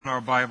our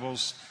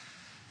Bibles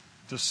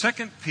to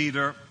 2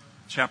 Peter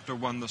chapter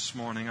 1 this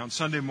morning. On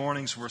Sunday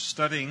mornings, we're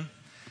studying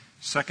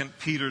 2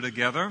 Peter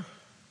together.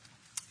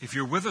 If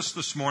you're with us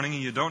this morning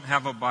and you don't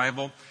have a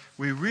Bible,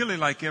 we really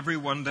like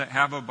everyone to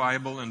have a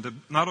Bible and to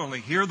not only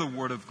hear the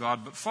Word of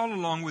God, but follow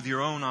along with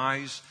your own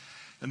eyes.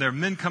 And there are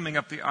men coming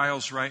up the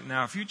aisles right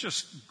now. If you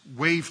just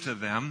wave to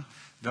them,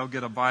 they'll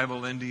get a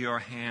Bible into your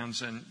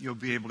hands and you'll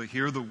be able to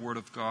hear the Word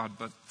of God,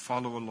 but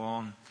follow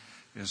along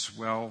as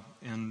well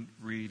in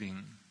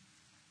reading.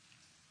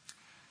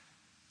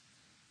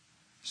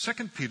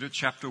 2 Peter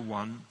chapter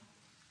 1,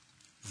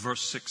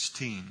 verse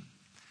 16.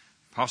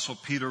 Apostle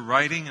Peter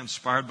writing,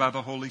 inspired by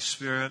the Holy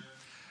Spirit,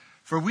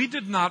 "For we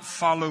did not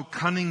follow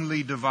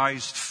cunningly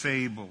devised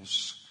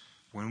fables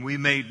when we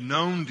made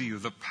known to you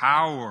the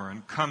power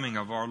and coming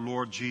of our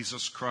Lord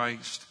Jesus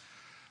Christ,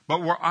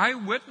 but were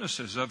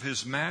eyewitnesses of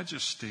His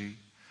majesty.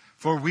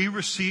 For we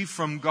received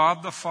from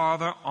God the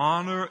Father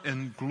honor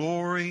and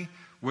glory,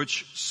 when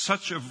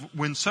such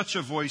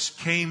a voice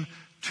came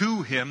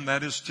to Him,"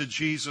 that is to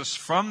Jesus,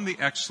 "from the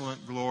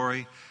excellent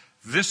glory,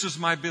 'This is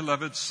my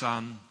beloved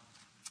Son,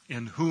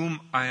 in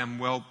whom I am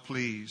well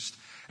pleased.'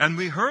 And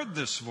we heard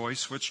this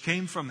voice which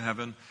came from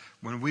heaven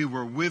when we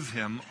were with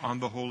Him on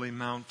the holy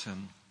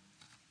mountain."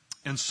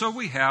 And so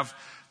we have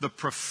the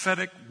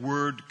prophetic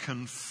word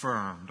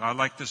confirmed. I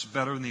like this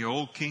better in the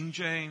Old King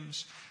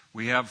James.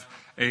 We have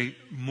a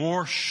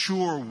more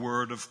sure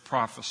word of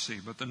prophecy,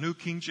 but the New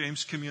King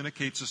James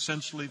communicates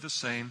essentially the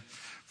same.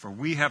 For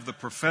we have the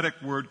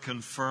prophetic word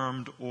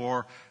confirmed,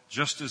 or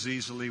just as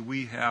easily,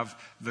 we have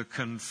the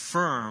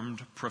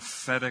confirmed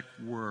prophetic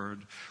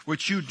word,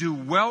 which you do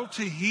well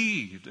to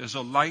heed as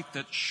a light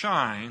that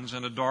shines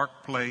in a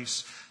dark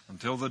place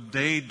until the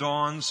day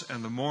dawns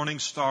and the morning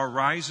star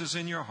rises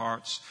in your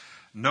hearts,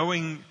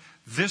 knowing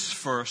this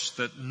first,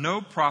 that no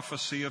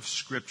prophecy of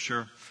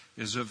Scripture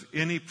is of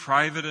any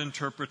private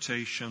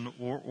interpretation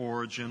or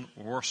origin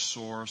or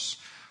source.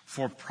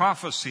 For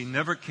prophecy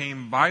never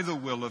came by the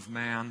will of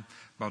man,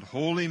 but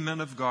holy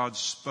men of God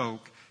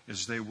spoke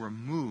as they were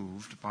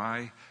moved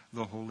by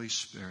the Holy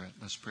Spirit.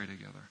 Let's pray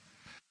together.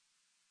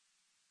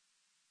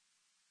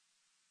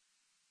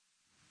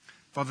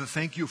 Father,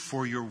 thank you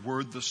for your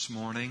word this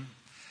morning.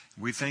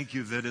 We thank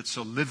you that it's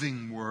a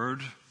living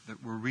word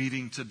that we're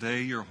reading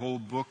today. Your whole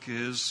book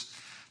is,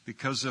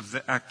 because of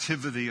the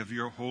activity of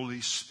your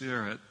Holy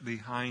Spirit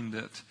behind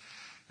it.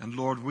 And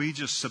Lord, we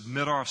just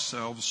submit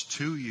ourselves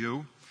to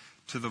you,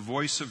 to the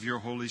voice of your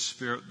Holy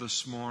Spirit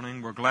this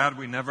morning. We're glad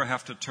we never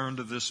have to turn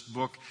to this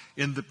book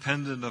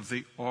independent of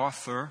the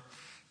author.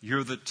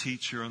 You're the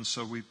teacher, and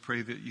so we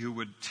pray that you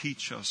would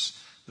teach us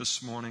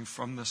this morning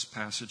from this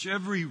passage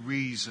every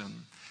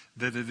reason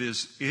that it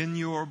is in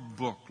your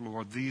book,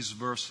 Lord, these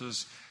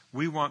verses.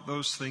 We want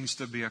those things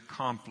to be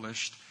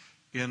accomplished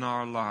in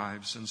our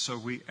lives. And so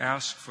we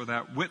ask for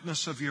that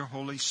witness of your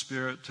Holy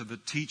Spirit to the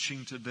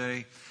teaching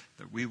today,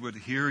 that we would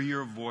hear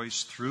your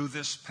voice through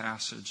this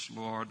passage,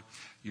 Lord,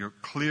 your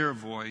clear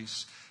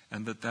voice,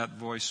 and that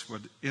voice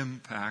would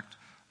impact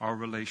our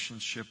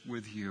relationship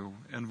with you.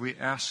 And we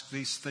ask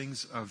these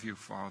things of you,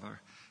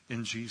 Father,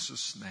 in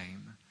Jesus'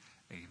 name.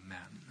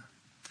 Amen.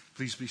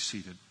 Please be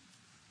seated.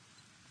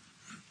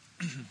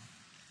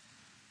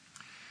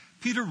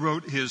 Peter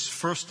wrote his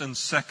first and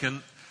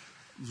second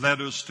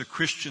letters to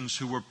Christians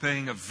who were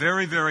paying a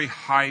very, very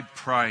high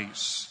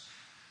price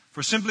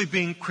for simply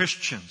being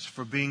Christians,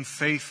 for being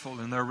faithful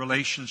in their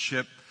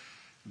relationship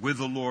with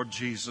the Lord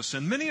Jesus.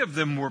 And many of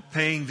them were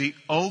paying the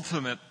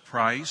ultimate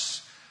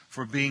price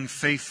for being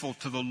faithful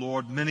to the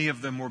Lord. Many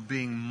of them were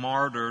being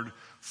martyred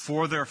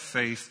for their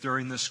faith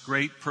during this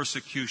great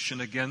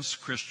persecution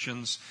against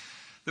Christians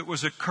that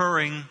was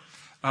occurring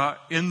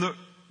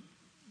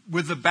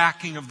with the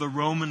backing of the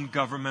Roman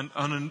government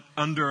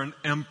under an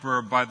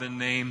emperor by the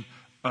name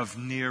of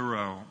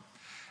Nero.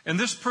 And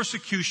this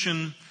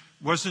persecution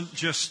wasn't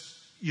just,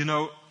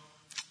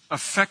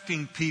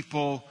 affecting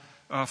people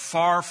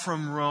far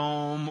from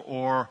Rome,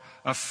 or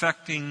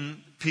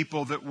affecting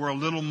people that were a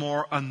little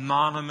more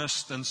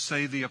anonymous than,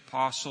 say, the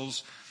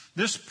apostles.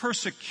 This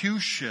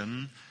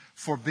persecution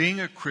for being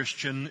a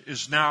Christian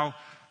is now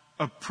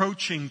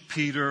approaching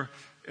Peter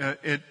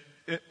at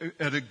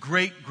a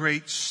great,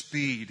 great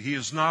speed. He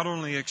is not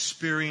only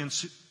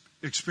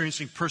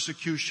experiencing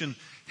persecution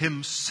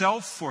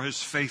himself for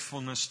his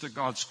faithfulness to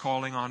God's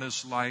calling on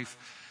his life,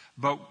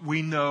 but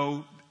we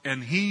know,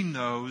 and he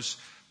knows,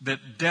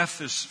 that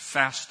death is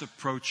fast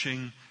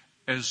approaching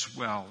as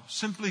well,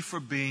 simply for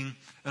being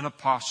an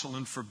apostle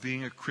and for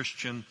being a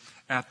Christian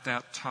at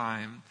that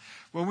time.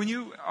 Well, when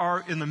you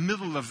are in the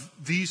middle of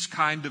these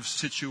kind of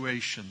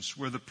situations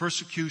where the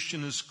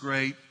persecution is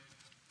great,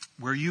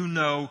 where you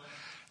know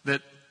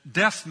that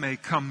death may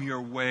come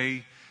your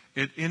way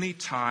at any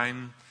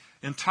time,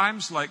 in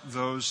times like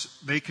those,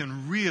 they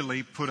can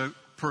really put a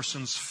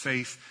person's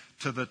faith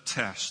to the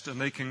test.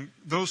 And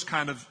those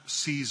kind of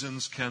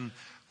seasons can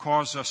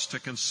cause us to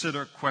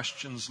consider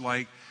questions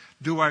like,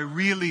 do I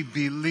really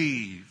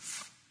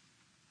believe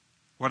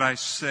what I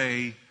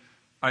say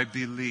I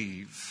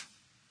believe?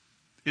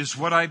 Is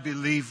what I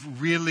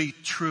believe really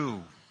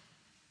true?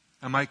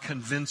 Am I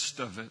convinced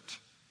of it?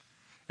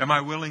 Am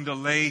I willing to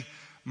lay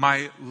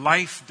my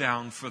life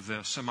down for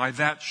this? Am I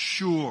that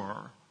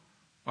sure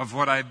of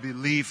what I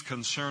believe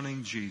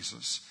concerning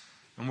Jesus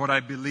and what I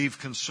believe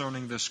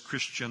concerning this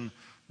Christian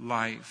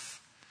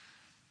life?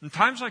 And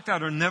times like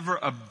that are never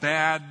a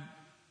bad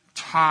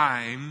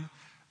time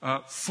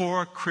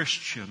for a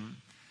Christian,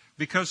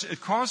 because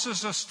it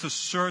causes us to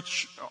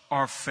search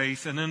our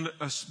faith, and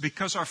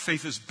because our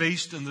faith is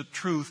based in the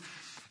truth,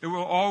 it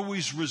will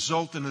always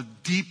result in a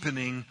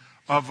deepening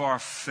of our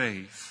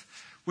faith.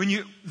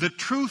 The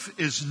truth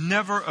is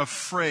never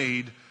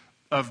afraid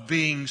of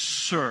being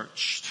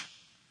searched.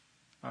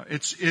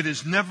 It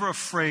is never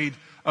afraid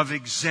of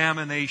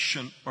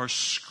examination or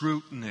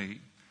scrutiny.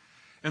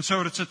 And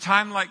so it's a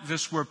time like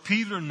this where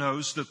Peter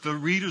knows that the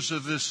readers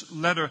of this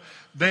letter,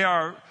 they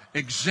are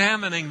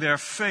examining their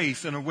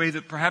faith in a way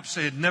that perhaps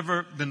they had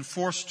never been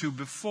forced to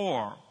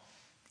before.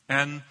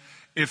 And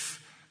if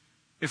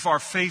our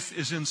faith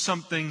is in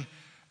something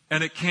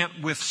and it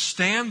can't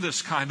withstand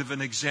this kind of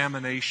an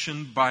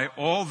examination by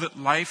all that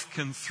life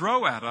can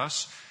throw at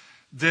us,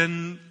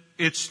 then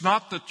it's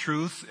not the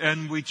truth,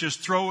 and we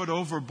just throw it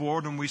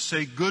overboard and we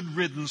say good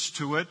riddance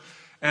to it,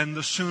 and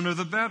the sooner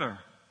the better.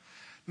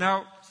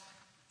 Now,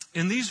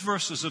 in these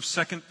verses of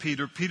 2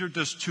 Peter, Peter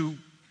does two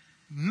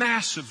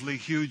massively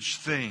huge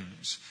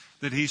things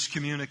that he's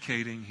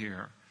communicating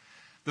here.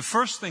 The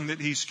first thing that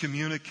he's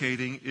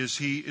communicating is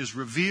he is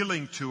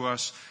revealing to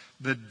us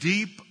the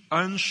deep,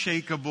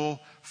 unshakable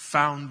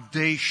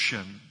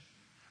foundation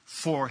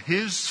for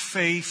his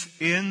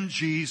faith in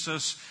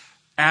Jesus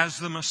as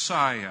the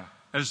Messiah,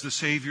 as the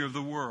Savior of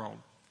the world.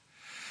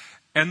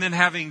 And then,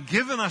 having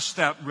given us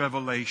that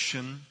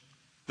revelation,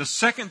 the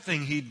second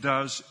thing he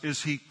does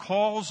is he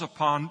calls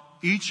upon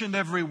each and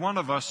every one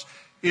of us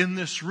in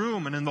this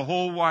room and in the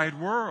whole wide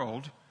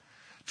world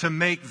to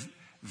make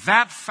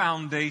that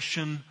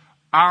foundation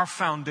our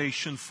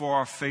foundation for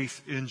our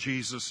faith in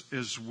Jesus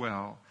as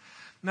well.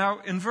 Now,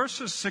 in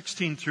verses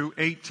 16 through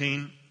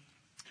 18,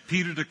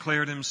 Peter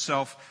declared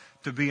himself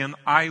to be an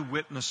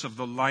eyewitness of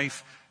the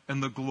life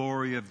and the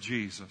glory of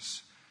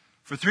Jesus.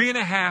 For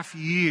 3.5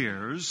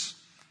 years,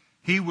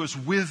 he was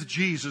with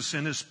Jesus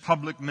in his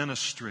public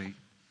ministry.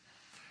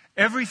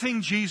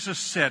 Everything Jesus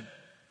said,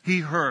 he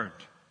heard.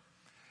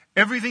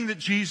 Everything that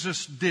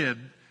Jesus did,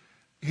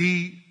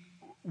 he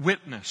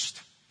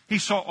witnessed. He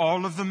saw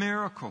all of the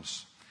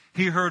miracles.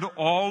 He heard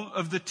all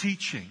of the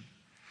teaching.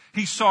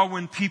 He saw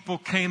when people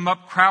came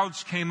up,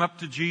 crowds came up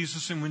to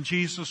Jesus, and when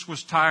Jesus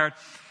was tired,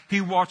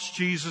 he watched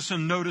Jesus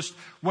and noticed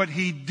what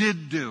he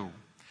did do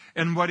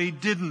and what he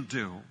didn't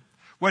do,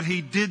 what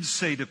he did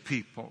say to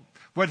people,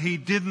 what he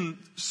didn't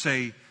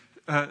say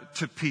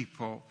to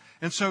people.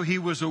 And so he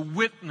was a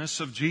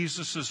witness of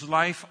Jesus'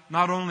 life,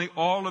 not only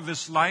all of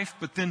his life,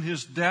 but then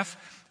his death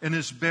and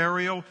his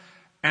burial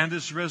and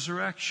his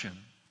resurrection.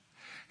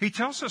 He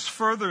tells us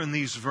further in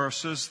these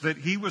verses that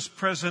he was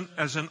present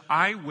as an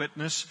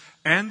eyewitness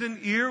and an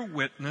ear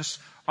witness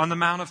on the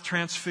Mount of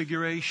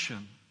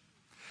Transfiguration.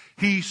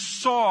 He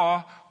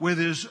saw with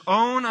his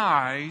own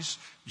eyes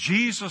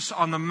Jesus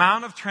on the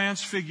Mount of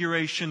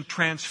Transfiguration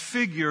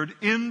transfigured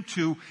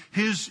into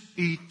his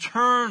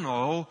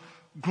eternal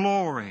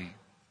glory.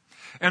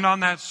 And on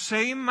that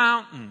same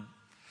mountain,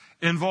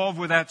 involved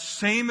with that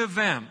same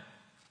event,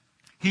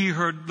 he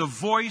heard the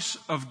voice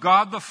of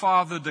God the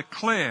Father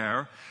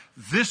declare,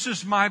 "This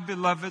is my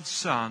beloved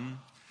Son,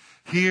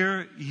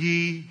 hear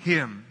ye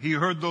him." He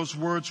heard those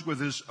words with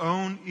his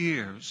own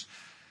ears.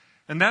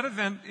 And that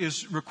event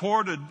is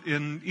recorded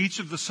in each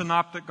of the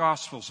synoptic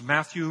Gospels,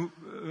 Matthew,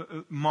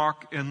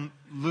 Mark, and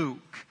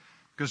Luke,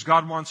 because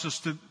God wants us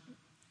to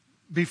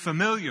be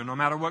familiar, no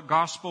matter what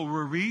Gospel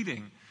we're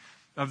reading,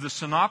 of the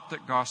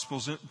synoptic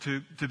Gospels,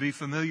 to be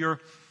familiar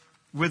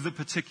with the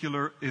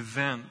particular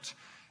event.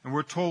 And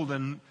we're told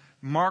in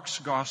Mark's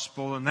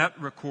Gospel, in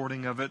that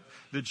recording of it,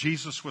 that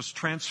Jesus was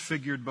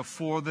transfigured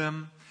before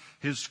them.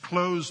 His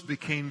clothes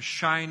became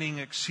shining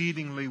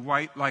exceedingly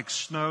white like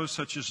snow,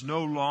 such as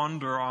no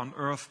launder on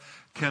earth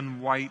can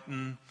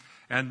whiten.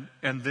 And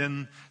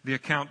then the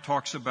account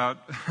talks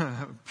about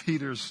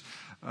Peter's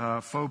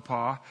faux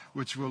pas,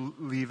 which we'll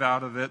leave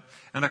out of it.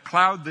 And a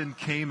cloud then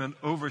came and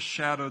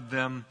overshadowed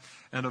them,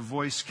 and a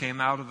voice came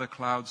out of the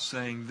cloud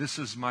saying, "This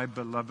is my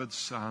beloved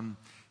Son,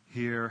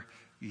 hear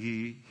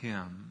ye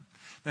him."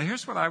 Now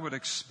here's what I would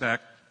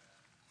expect,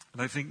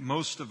 and I think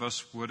most of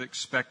us would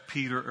expect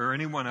Peter or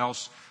anyone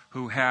else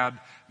who had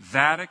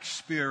that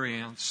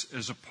experience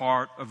as a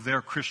part of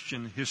their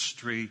Christian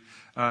history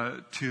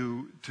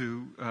to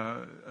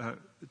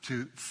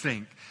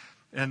think.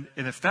 And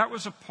if that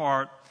was a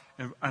part,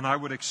 and I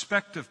would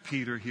expect of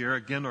Peter here,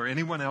 again, or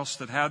anyone else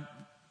that had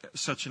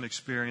such an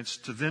experience,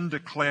 to then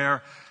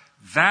declare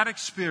that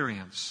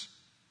experience.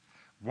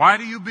 Why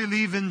do you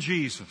believe in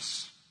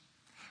Jesus?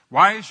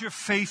 Why is your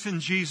faith in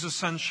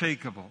Jesus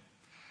unshakable?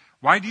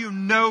 Why do you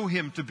know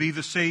him to be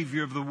the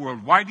Savior of the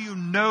world? Why do you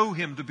know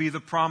him to be the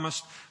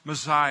promised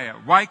Messiah?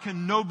 Why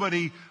can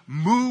nobody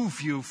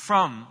move you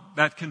from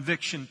that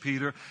conviction,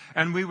 Peter?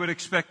 And we would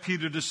expect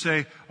Peter to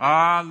say,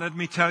 let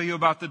me tell you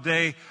about the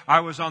day I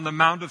was on the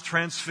Mount of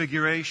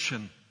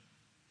Transfiguration.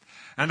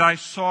 And I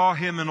saw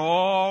him in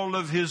all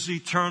of his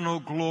eternal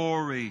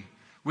glory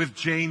with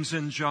James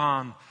and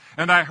John.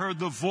 And I heard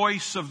the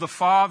voice of the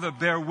Father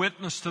bear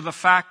witness to the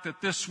fact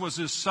that this was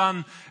his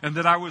Son and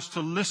that I was to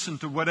listen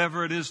to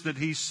whatever it is that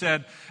he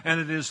said. And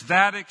it is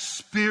that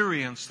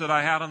experience that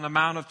I had on the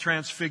Mount of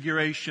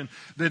Transfiguration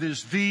that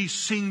is the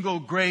single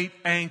great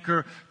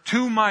anchor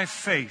to my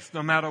faith,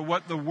 no matter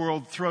what the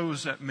world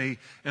throws at me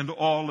and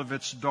all of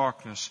its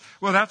darkness.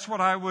 Well, that's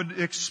what I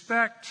would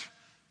expect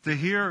to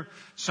hear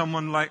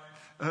someone like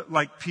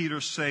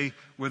Peter say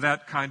with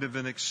that kind of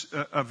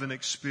an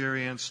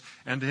experience,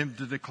 and him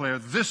to declare,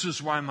 this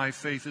is why my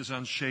faith is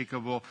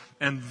unshakable,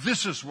 and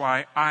this is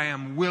why I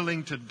am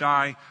willing to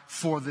die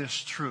for this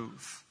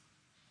truth.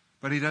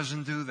 But he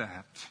doesn't do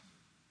that.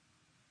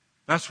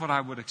 That's what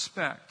I would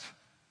expect.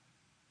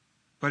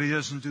 But he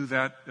doesn't do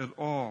that at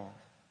all.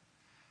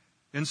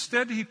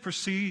 Instead, he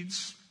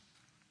proceeds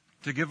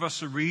to give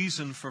us a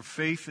reason for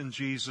faith in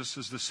Jesus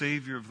as the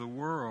Savior of the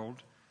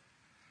world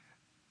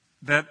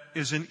that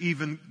is an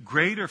even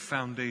greater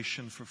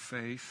foundation for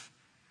faith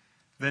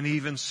than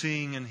even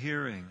seeing and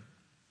hearing.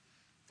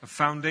 A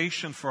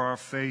foundation for our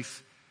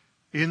faith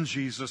in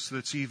Jesus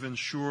that's even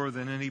surer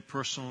than any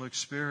personal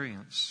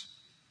experience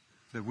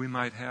that we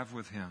might have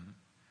with him.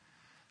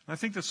 I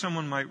think that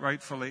someone might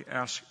rightfully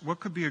ask, what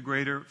could be a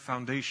greater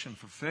foundation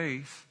for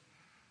faith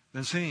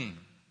than seeing?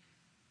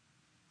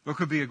 What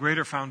could be a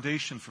greater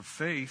foundation for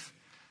faith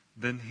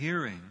than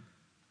hearing?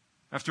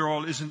 After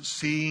all, isn't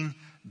seeing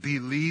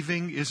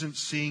believing? Isn't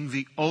seeing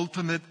the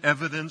ultimate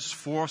evidence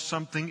for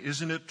something?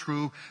 Isn't it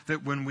true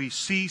that when we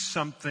see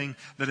something,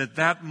 that at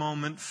that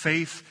moment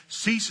faith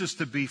ceases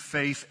to be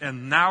faith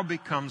and now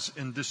becomes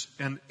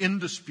an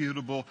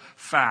indisputable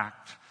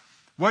fact?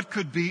 What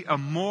could be a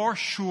more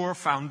sure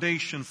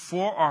foundation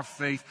for our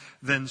faith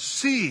than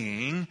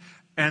seeing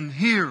and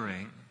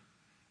hearing?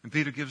 And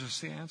Peter gives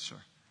us the answer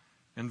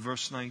in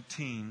verse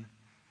 19.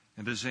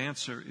 And his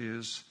answer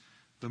is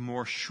the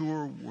more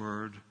sure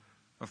word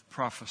of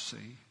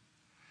prophecy.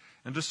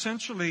 And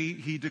essentially,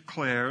 he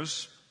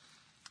declares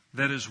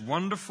that as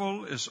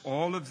wonderful as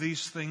all of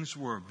these things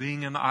were,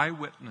 being an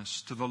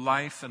eyewitness to the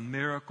life and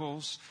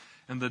miracles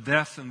and the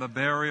death and the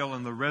burial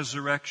and the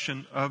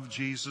resurrection of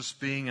Jesus,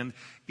 being an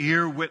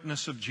ear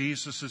witness of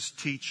Jesus'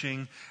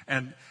 teaching,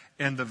 and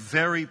the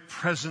very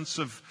presence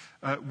of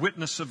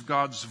witness of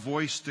God's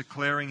voice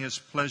declaring his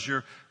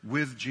pleasure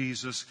with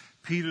Jesus,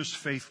 Peter's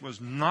faith was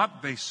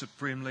not based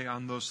supremely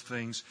on those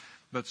things,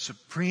 but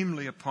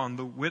supremely upon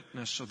the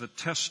witness or the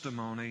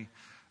testimony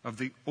of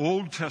the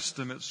Old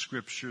Testament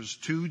scriptures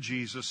to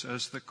Jesus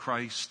as the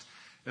Christ,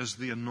 as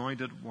the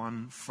anointed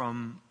one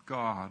from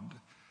God.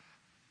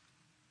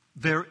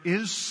 There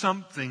is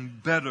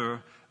something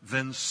better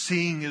than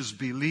seeing is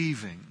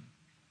believing,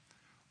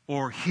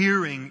 or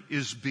hearing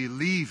is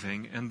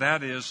believing, and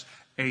that is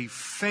a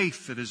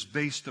faith that is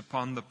based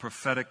upon the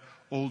prophetic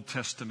Old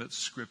Testament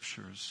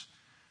scriptures.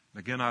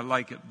 Again, I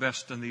like it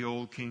best in the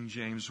Old King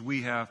James.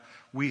 We have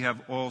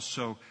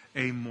also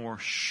a more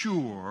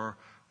sure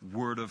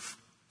word of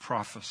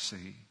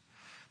prophecy.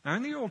 Now,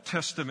 in the Old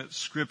Testament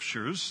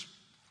scriptures,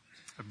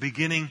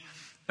 beginning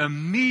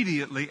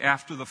immediately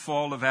after the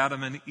fall of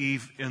Adam and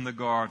Eve in the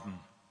garden,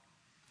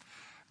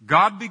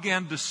 God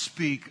began to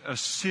speak a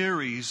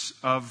series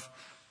of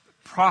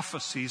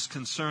prophecies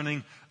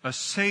concerning a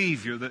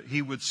Savior that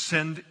he would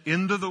send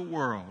into the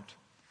world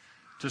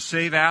to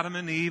save Adam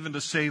and Eve and to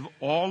save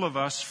all of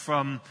us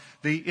from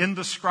the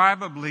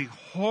indescribably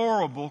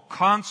horrible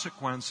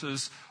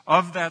consequences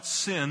of that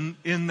sin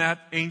in that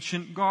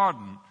ancient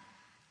garden.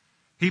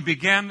 He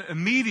began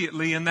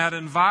immediately in that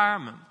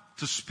environment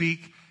to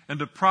speak and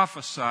to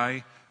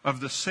prophesy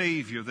of the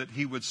Savior that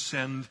he would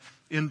send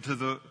into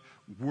the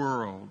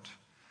world.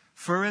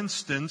 For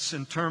instance,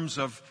 in terms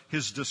of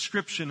his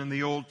description in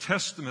the Old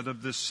Testament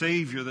of this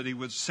Savior that he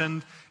would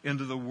send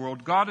into the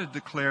world, God had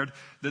declared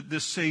that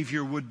this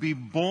Savior would be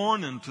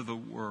born into the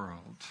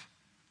world.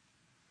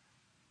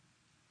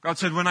 God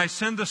said, when I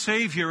send the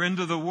Savior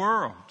into the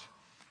world,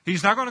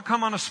 he's not going to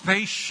come on a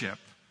spaceship.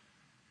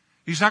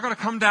 He's not going to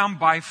come down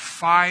by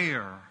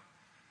fire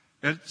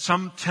at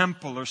some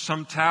temple or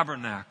some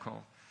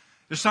tabernacle.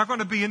 It's not going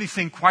to be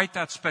anything quite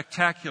that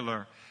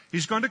spectacular.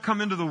 He's going to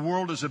come into the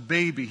world as a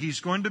baby. He's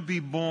going to be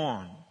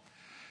born.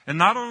 And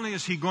not only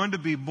is he going to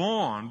be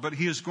born, but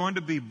he is going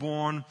to be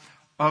born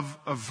of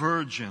a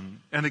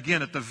virgin. And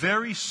again, at the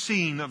very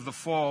scene of the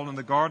fall in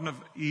the Garden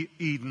of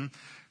Eden,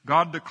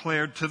 God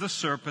declared to the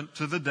serpent,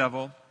 to the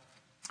devil,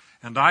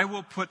 and I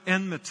will put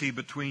enmity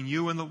between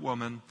you and the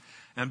woman,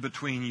 and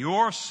between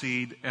your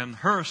seed and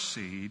her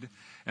seed.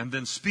 And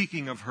then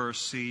speaking of her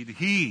seed,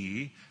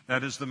 he,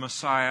 that is the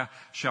Messiah,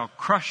 shall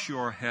crush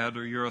your head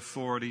or your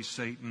authority,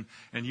 Satan,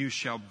 and you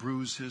shall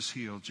bruise his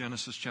heel.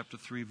 Genesis chapter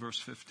 3, verse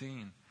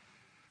 15.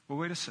 Well,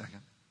 wait a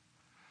second.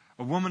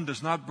 A woman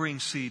does not bring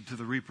seed to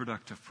the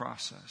reproductive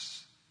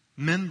process.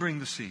 Men bring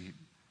the seed.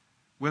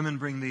 Women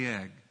bring the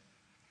egg.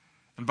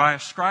 And by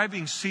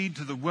ascribing seed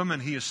to the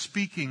woman, he is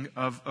speaking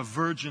of a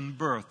virgin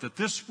birth, that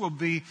this will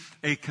be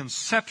a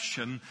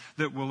conception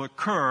that will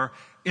occur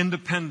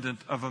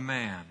independent of a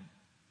man.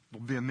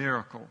 It will be a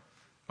miracle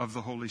of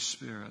the Holy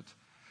Spirit.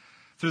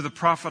 Through the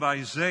prophet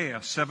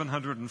Isaiah,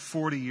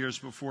 740 years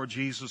before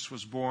Jesus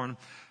was born,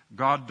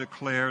 God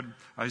declared,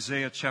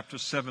 Isaiah chapter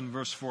 7,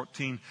 verse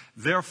 14,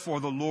 "Therefore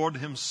the Lord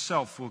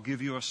himself will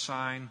give you a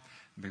sign.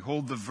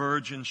 Behold, the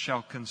virgin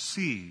shall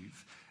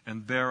conceive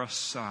and bear a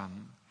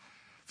son."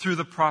 Through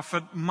the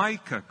prophet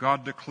Micah,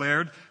 God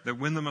declared that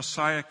when the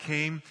Messiah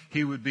came,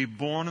 he would be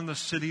born in the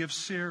city of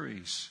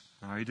Ceres.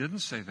 Now, he didn't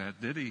say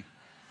that, did he?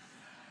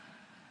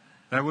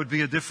 That would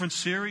be a different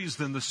Ceres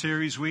than the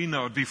Ceres we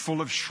know. It would be full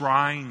of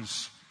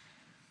shrines.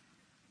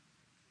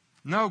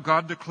 No,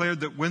 God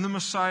declared that when the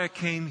Messiah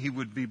came, he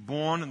would be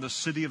born in the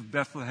city of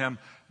Bethlehem,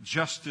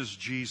 just as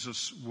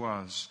Jesus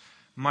was.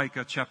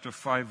 Micah chapter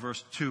 5,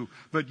 verse 2.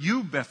 "But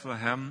you,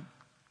 Bethlehem,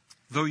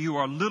 though you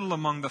are little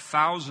among the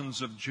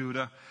thousands of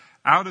Judah,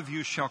 out of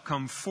you shall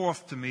come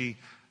forth to me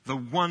the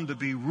one to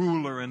be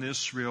ruler in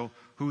Israel,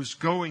 whose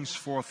goings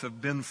forth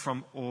have been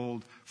from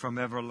old, from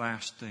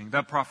everlasting."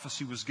 That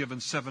prophecy was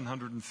given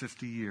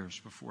 750 years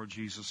before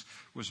Jesus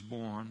was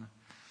born.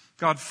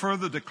 God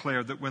further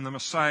declared that when the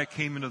Messiah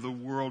came into the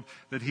world,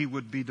 that he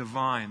would be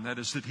divine. That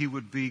is, that he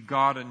would be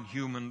God in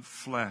human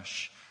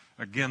flesh.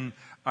 Again,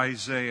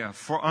 Isaiah,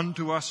 "For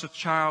unto us a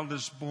child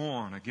is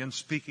born," again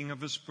speaking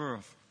of his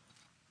birth.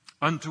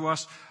 "Unto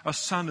us a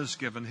son is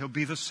given. He'll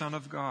be the Son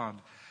of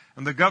God.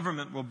 And the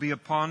government will be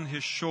upon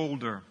his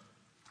shoulder.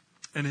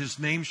 And his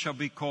name shall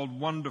be called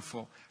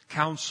Wonderful,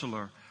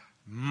 Counselor,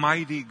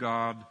 Mighty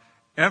God,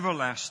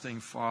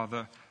 Everlasting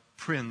Father,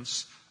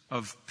 Prince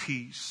of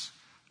Peace."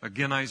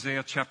 Again,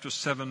 Isaiah chapter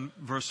 7,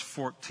 verse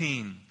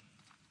 14.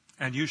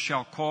 "And you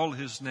shall call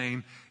his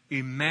name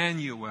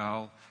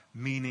Emmanuel,"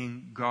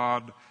 meaning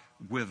God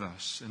with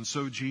us. And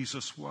so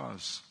Jesus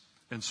was.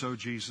 And so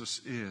Jesus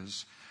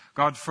is.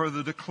 God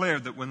further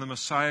declared that when the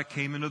Messiah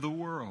came into the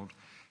world,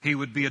 he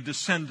would be a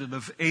descendant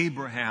of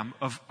Abraham,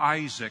 of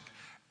Isaac,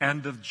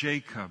 and of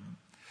Jacob.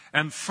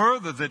 And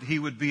further, that he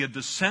would be a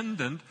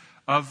descendant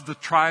of the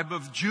tribe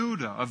of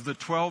Judah, of the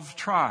 12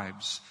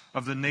 tribes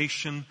of the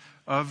nation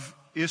of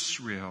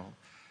Israel.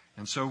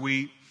 And so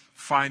we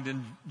find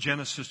in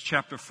Genesis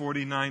chapter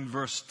 49,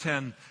 verse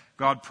 10,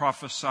 God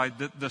prophesied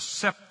that the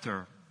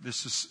scepter,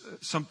 this is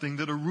something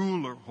that a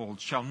ruler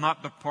holds, shall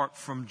not depart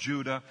from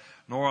Judah,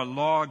 nor a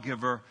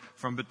lawgiver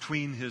from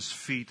between his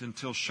feet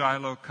until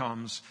Shiloh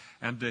comes,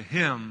 and to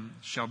him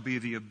shall be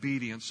the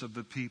obedience of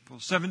the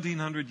people.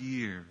 1,700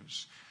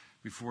 years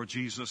before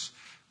Jesus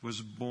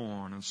was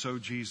born, and so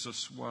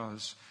Jesus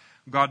was.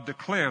 God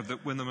declared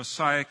that when the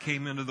Messiah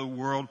came into the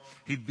world,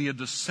 he'd be a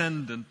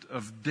descendant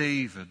of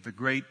David, the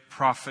great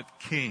prophet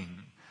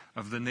king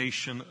of the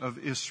nation of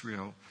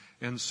Israel,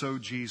 and so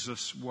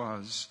Jesus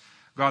was.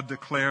 God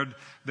declared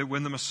that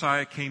when the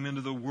Messiah came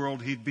into the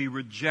world, he'd be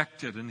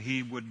rejected and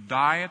he would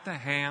die at the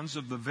hands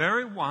of the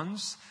very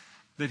ones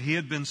that he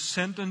had been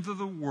sent into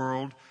the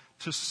world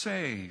to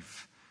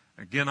save.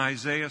 Again,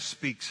 Isaiah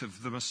speaks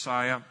of the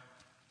Messiah.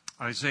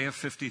 Isaiah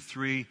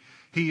 53,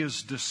 "He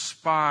is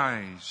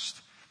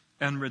despised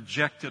and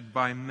rejected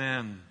by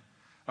men,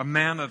 a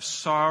man of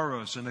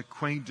sorrows and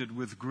acquainted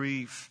with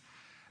grief.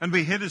 And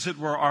we hid, as it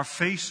were, our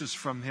faces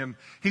from him.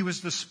 He was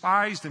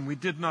despised, and we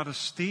did not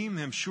esteem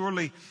him.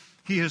 Surely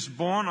he has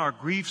borne our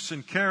griefs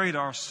and carried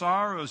our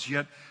sorrows,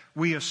 yet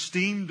we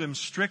esteemed him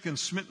stricken,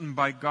 smitten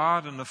by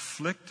God, and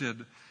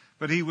afflicted.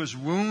 But he was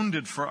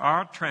wounded for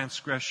our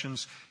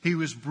transgressions. He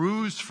was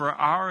bruised for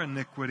our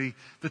iniquity.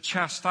 The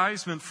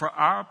chastisement for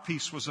our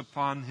peace was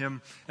upon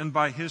him, and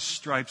by his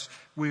stripes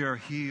we are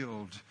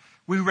healed."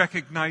 We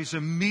recognize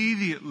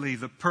immediately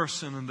the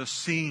person and the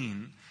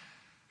scene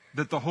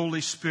that the Holy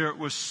Spirit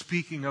was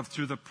speaking of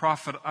through the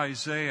prophet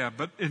Isaiah.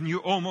 And you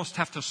almost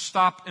have to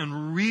stop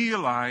and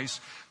realize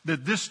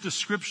that this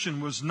description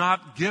was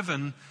not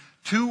given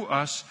to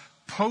us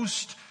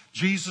post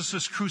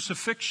Jesus'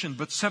 crucifixion,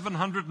 but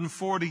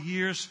 740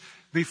 years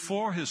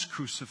before his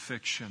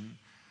crucifixion.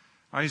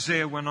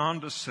 Isaiah went on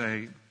to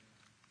say,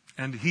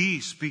 "And he,"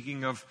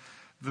 speaking of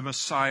the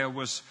Messiah,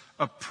 "was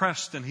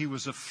oppressed and he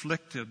was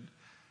afflicted.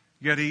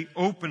 Yet he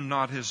opened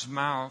not his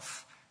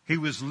mouth. He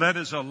was led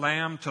as a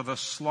lamb to the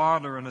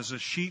slaughter, and as a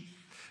sheep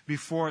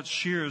before its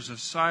shears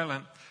is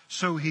silent,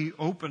 so he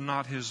opened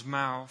not his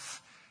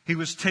mouth. He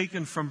was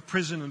taken from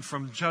prison and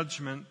from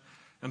judgment.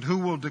 And who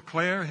will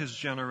declare his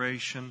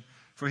generation?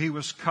 For he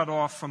was cut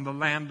off from the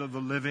land of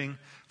the living.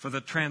 For the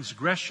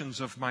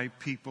transgressions of my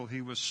people he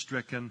was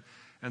stricken.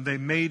 And they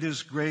made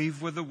his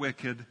grave with the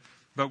wicked,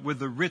 but with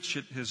the rich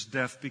at his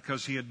death,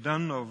 because he had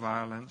done no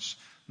violence,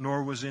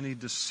 nor was any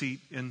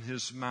deceit in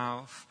his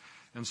mouth."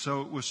 And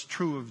so it was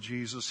true of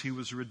Jesus. He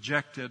was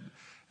rejected,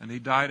 and he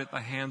died at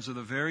the hands of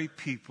the very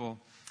people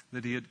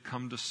that he had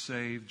come to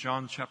save.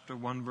 John chapter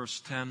 1, verse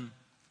 10.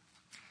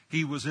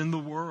 "He was in the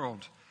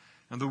world,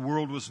 and the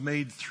world was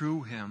made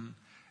through him,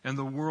 and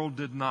the world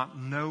did not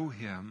know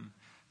him.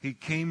 He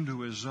came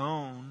to his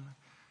own,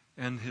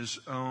 and his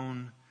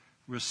own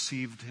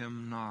received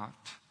him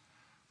not.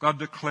 God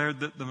declared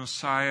that the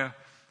Messiah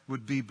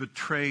would be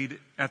betrayed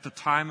at the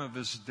time of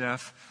his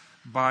death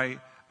by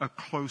a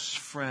close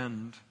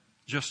friend,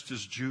 just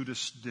as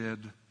Judas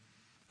did.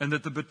 And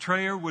that the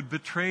betrayer would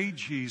betray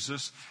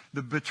Jesus,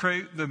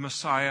 the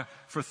Messiah,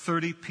 for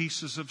 30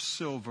 pieces of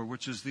silver,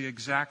 which is the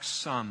exact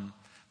sum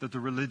that the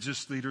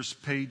religious leaders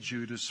paid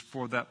Judas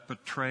for that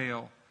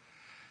betrayal.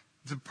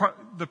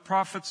 The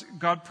prophets,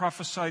 God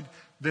prophesied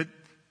that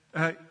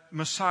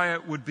Messiah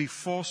would be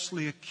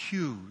falsely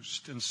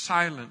accused and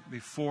silent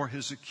before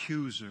his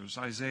accusers.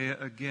 Isaiah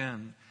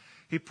again.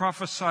 He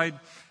prophesied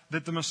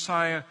that the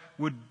Messiah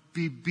would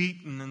be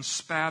beaten and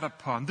spat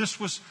upon. This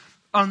was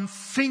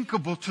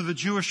unthinkable to the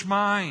Jewish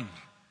mind.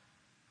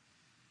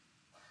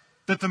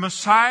 That the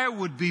Messiah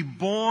would be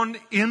born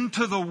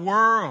into the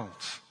world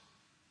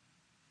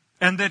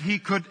and that he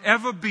could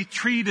ever be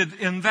treated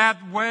in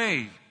that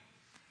way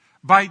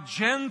by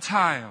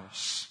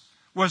Gentiles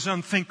was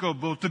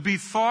unthinkable. To be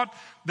thought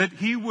that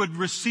he would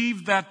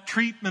receive that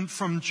treatment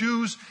from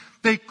Jews,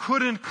 they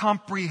couldn't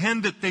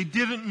comprehend it. They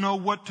didn't know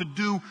what to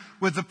do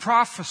with the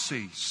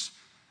prophecies.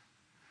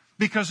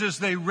 Because as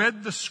they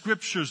read the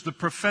scriptures, the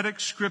prophetic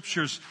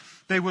scriptures,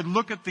 they would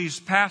look at these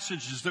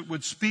passages that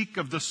would speak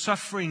of the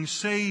suffering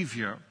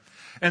Savior.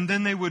 And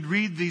then they would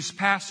read these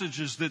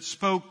passages that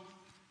spoke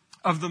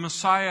of the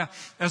Messiah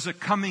as a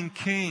coming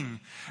king.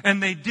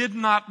 And they did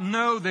not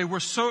know, they were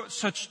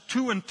such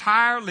two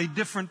entirely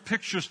different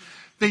pictures.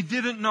 They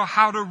didn't know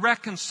how to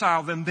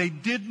reconcile them. They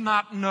did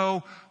not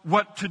know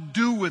what to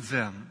do with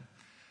them.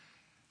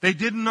 They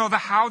didn't know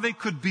how they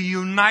could be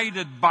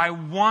united by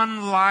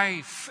one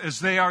life as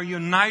they are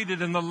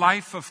united in the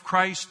life of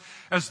Christ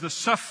as the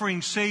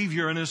suffering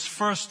Savior in his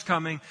first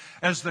coming,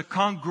 as the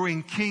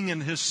conquering King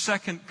in his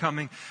second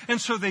coming.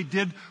 And so they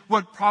did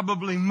what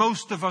probably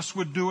most of us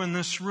would do in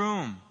this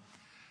room.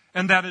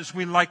 And that is,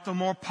 we like the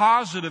more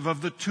positive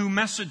of the two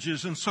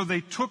messages. And so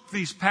they took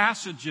these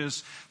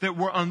passages that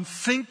were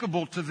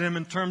unthinkable to them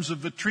in terms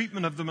of the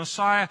treatment of the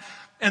Messiah,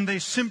 and they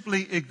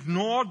simply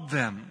ignored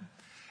them.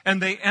 And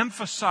they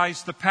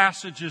emphasized the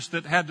passages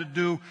that had to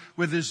do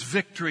with his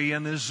victory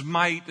and his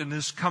might and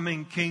his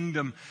coming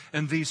kingdom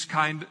and these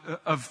kind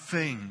of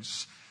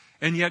things.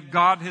 And yet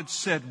God had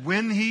said,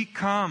 when he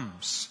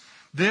comes,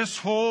 this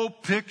whole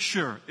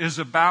picture is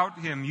about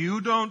him.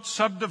 You don't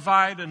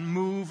subdivide and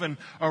move and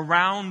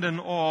around and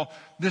all.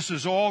 This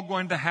is all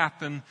going to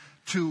happen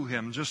to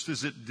him, just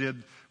as it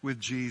did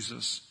with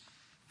Jesus.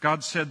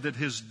 God said that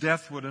his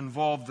death would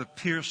involve the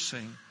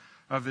piercing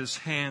of his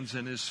hands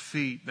and his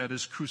feet, that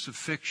is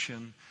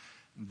crucifixion.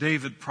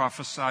 David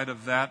prophesied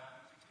of that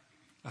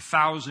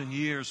 1,000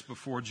 years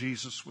before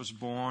Jesus was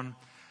born.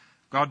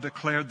 God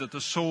declared that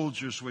the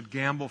soldiers would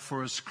gamble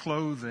for his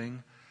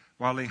clothing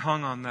while he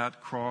hung on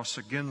that cross.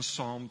 Again,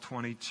 Psalm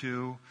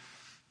 22.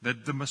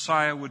 That the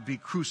Messiah would be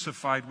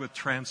crucified with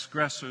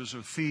transgressors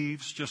or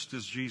thieves, just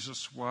as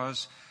Jesus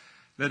was.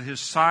 That his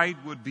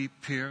side would be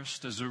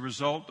pierced as a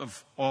result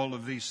of all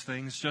of these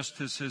things, just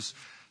as his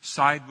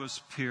side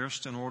was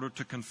pierced in order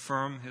to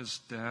confirm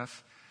his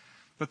death.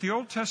 But the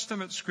Old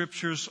Testament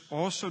scriptures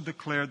also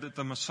declared that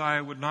the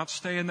Messiah would not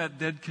stay in that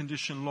dead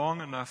condition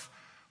long enough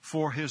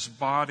for his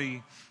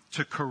body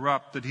to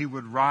corrupt, that he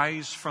would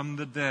rise from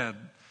the dead.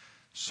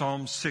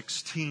 Psalm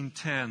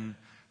 16:10,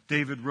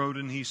 David wrote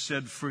and he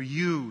said, "For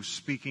you,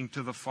 speaking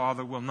to the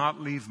Father, will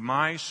not leave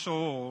my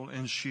soul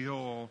in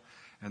Sheol."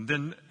 And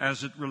then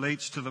as it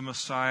relates to the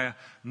Messiah,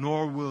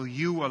 "Nor will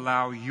you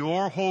allow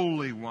your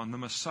Holy One, the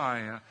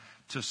Messiah,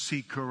 to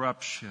see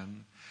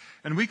corruption."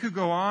 And we could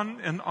go on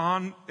and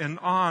on and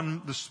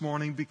on this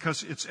morning,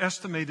 because it's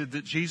estimated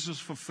that Jesus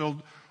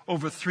fulfilled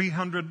over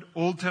 300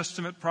 Old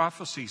Testament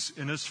prophecies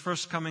in his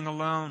first coming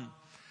alone.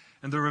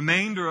 And the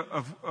remainder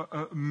of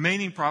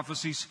remaining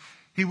prophecies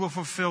he will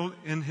fulfill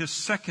in his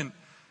second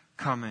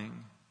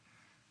coming.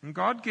 And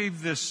God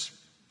gave this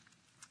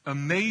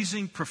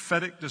amazing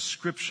prophetic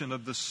description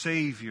of the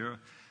Savior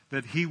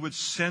that he would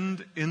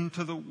send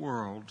into the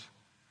world,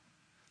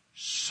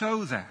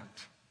 so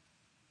that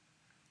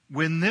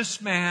when this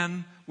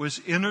man was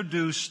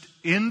introduced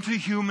into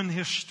human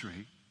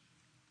history,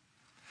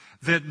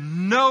 that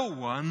no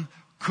one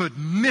could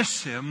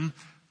miss him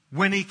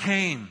when he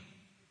came.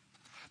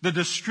 The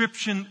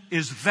description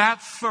is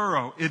that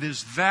thorough. It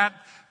is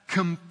that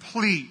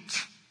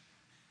complete.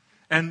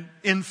 And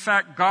in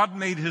fact, God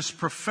made his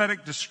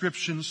prophetic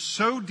description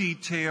so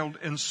detailed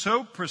and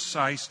so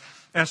precise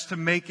as to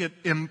make it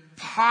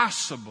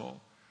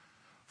impossible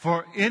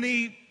for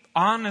any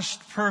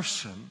honest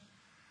person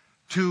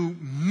to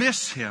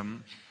miss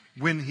him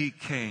when he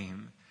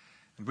came.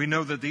 And we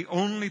know that the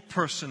only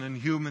person in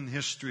human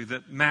history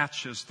that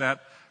matches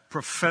that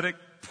prophetic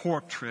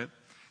portrait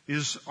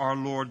is our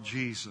Lord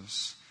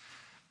Jesus.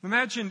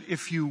 Imagine,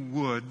 if you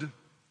would,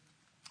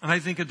 and I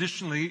think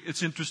additionally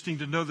it's interesting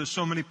to know there's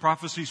so many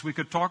prophecies we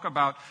could talk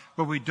about,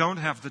 but we don't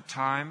have the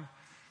time.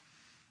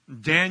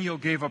 Daniel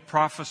gave a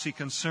prophecy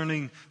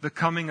concerning the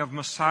coming of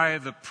Messiah,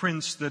 the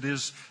Prince, that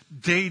is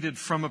dated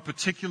from a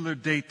particular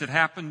date that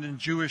happened in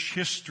Jewish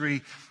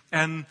history.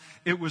 And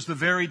it was the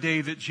very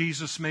day that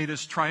Jesus made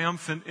his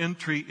triumphant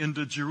entry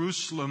into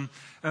Jerusalem,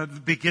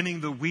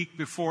 beginning the week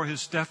before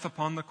his death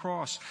upon the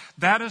cross.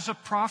 That is a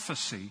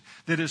prophecy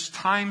that is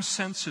time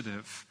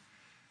sensitive.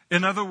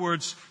 In other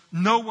words,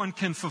 no one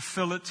can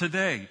fulfill it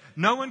today.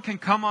 No one can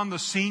come on the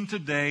scene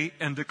today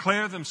and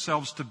declare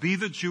themselves to be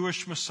the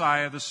Jewish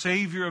Messiah, the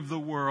Savior of the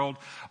world,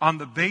 on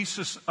the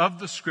basis of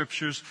the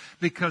Scriptures,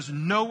 because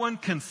no one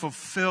can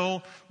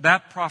fulfill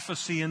that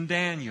prophecy in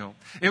Daniel.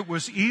 It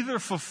was either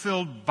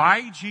fulfilled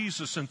by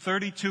Jesus in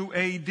 32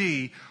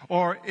 AD,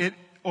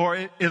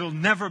 or it'll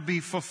never be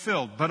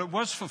fulfilled. But it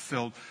was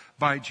fulfilled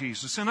by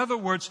Jesus. In other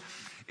words,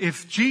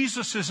 if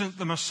Jesus isn't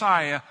the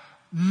Messiah,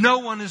 no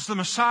one is the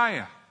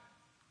Messiah.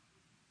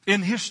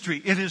 In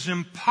history, it is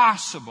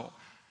impossible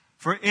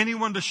for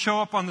anyone to show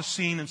up on the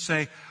scene and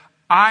say,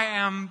 I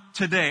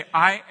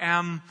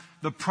am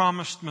the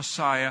promised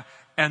Messiah,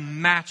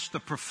 and match the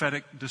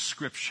prophetic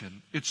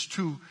description. It's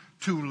too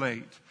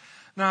late.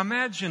 Now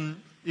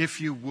imagine,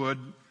 if you would,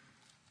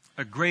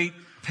 a great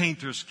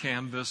painter's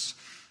canvas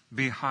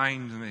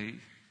behind me.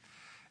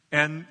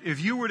 And if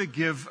you were to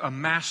give a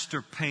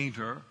master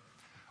painter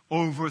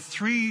over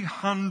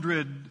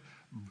 300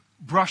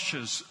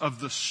 brushes of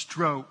the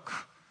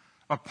stroke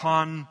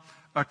upon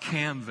a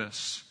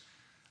canvas,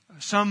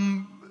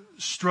 some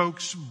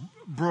strokes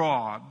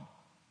broad,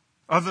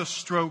 other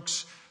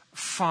strokes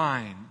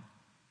fine,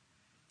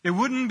 it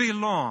wouldn't be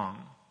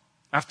long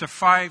after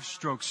 5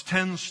 strokes,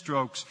 10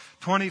 strokes,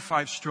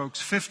 25 strokes,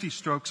 50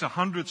 strokes,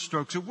 100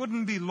 strokes. It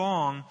wouldn't be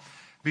long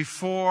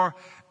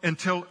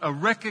until a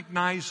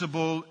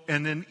recognizable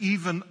and an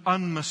even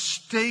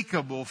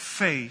unmistakable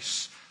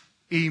face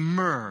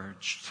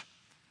emerged.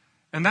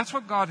 And that's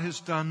what God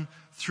has done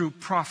through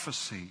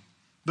prophecy.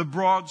 The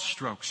broad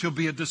strokes. He'll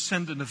be a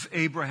descendant of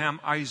Abraham,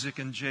 Isaac,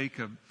 and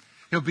Jacob.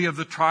 He'll be of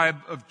the tribe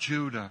of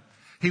Judah.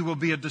 He will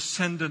be a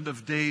descendant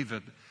of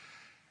David.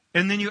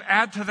 And then you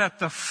add to that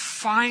the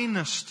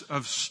finest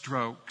of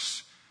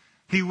strokes.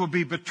 He will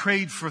be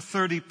betrayed for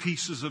 30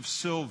 pieces of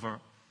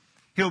silver.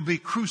 He'll be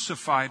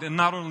crucified, and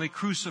not only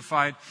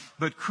crucified,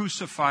 but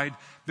crucified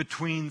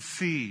between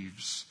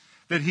thieves.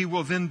 That he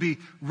will then be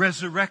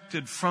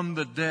resurrected from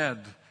the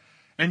dead.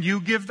 And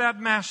you give that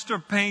master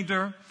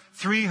painter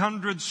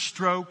 300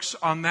 strokes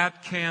on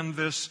that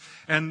canvas,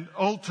 and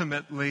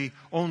ultimately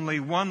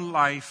only one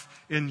life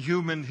in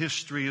human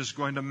history is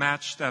going to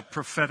match that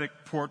prophetic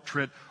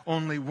portrait.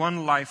 Only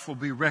one life will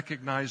be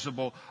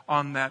recognizable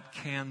on that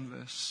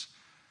canvas.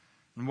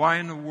 And why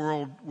in the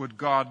world would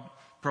God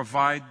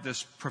provide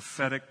this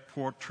prophetic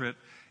portrait?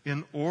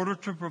 In order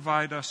to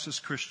provide us as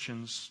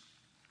Christians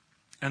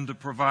and to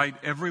provide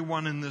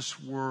everyone in this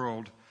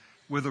world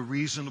with a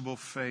reasonable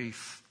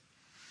faith.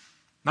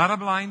 Not a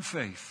blind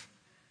faith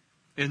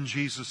in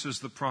Jesus as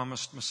the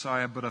promised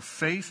Messiah, but a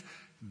faith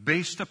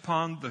based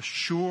upon the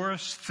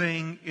surest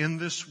thing in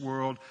this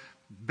world,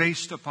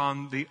 based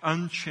upon the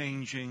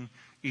unchanging,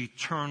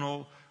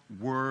 eternal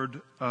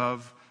Word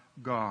of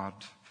God.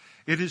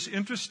 It is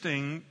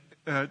interesting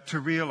to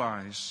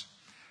realize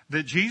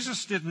that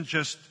Jesus didn't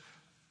just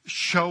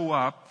show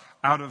up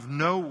out of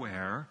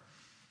nowhere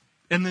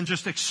and then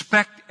just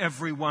expect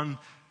everyone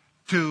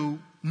to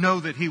know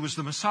that he was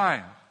the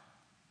Messiah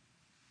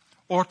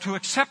or to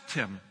accept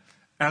him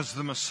as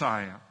the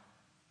Messiah.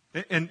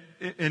 And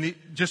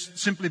just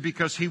simply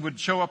because he would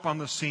show up on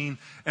the scene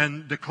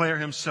and declare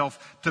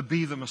himself to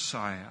be the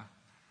Messiah.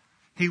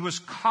 He was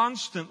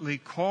constantly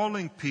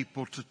calling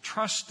people to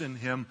trust in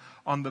him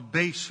on the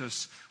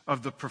basis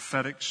of the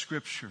prophetic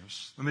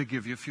Scriptures. Let me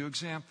give you a few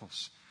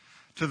examples.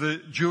 To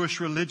the Jewish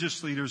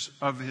religious leaders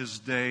of his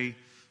day,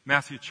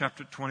 Matthew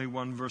chapter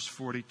 21, verse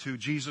 42,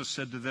 Jesus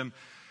said to them,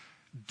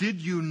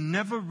 "Did you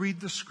never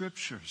read the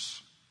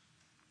Scriptures?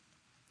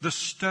 The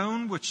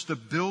stone which the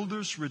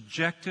builders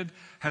rejected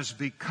has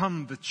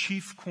become the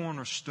chief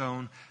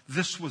cornerstone.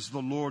 This was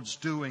the Lord's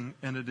doing,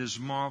 and it is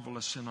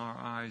marvelous in our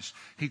eyes."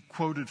 He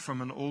quoted from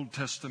an Old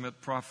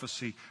Testament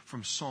prophecy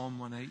from Psalm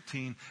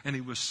 118, and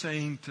he was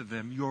saying to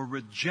them, your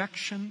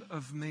rejection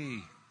of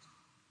me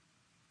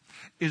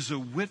is a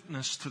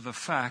witness to the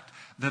fact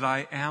that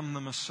I am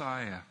the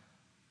Messiah,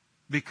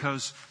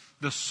 because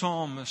the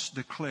psalmist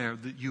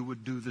declared that you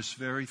would do this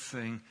very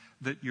thing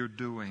that you're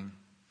doing.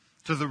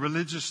 To the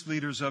religious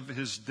leaders of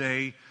his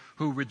day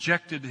who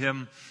rejected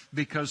him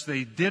because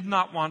they did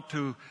not want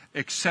to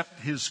accept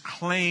his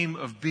claim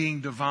of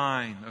being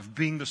divine, of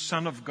being the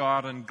Son of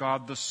God and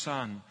God the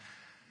Son.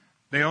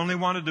 They only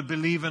wanted to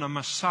believe in a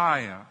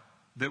Messiah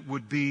that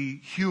would be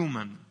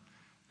human,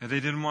 and they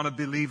didn't want to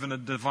believe in a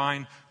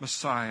divine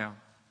Messiah.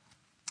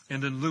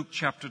 And in Luke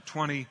chapter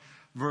 20,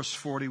 verse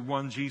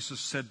 41,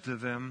 Jesus said to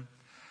them,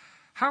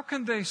 "How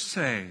can they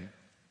say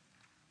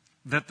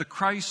that the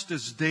Christ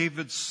is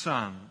David's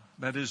son?"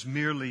 That is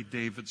merely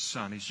David's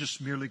son. He's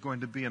just merely going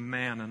to be a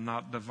man and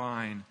not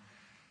divine.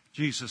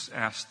 Jesus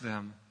asked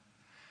them.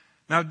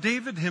 Now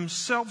David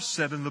himself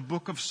said in the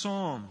book of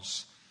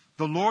Psalms,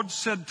 The Lord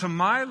said to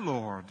my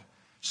Lord,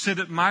 sit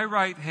at my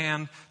right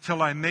hand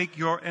till I make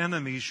your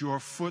enemies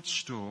your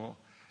footstool.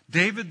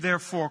 David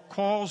therefore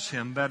calls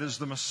him, that is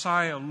the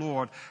Messiah,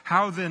 Lord.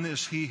 How then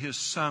is he his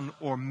son,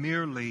 or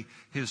merely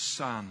his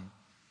son?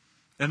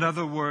 In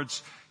other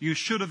words, you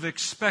should have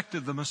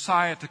expected the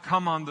Messiah to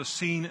come on the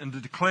scene and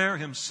to declare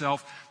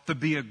himself to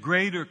be a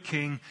greater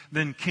king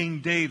than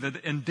King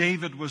David. And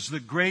David was the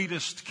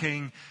greatest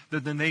king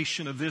that the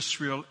nation of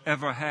Israel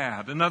ever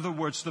had. In other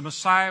words, the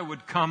Messiah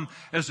would come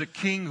as a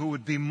king who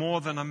would be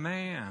more than a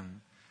man.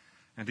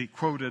 And he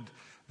quoted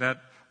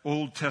that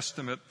Old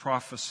Testament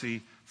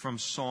prophecy from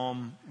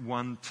Psalm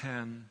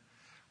 110.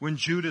 When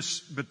Judas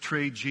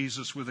betrayed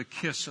Jesus with a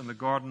kiss in the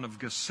Garden of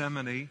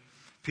Gethsemane,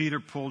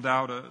 Peter pulled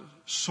out a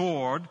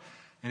sword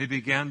and he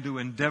began to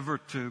endeavor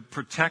to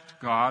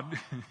protect God.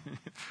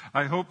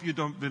 I hope you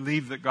don't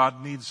believe that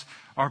God needs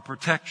our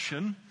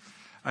protection.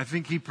 I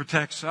think he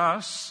protects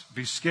us. It'd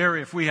be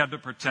scary if we had to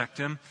protect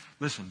him.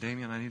 Listen,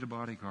 Damien, I need a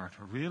bodyguard.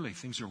 Oh, really?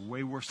 Things are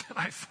way worse than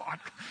I thought.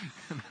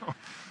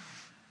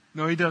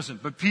 No, he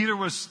doesn't. But Peter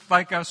was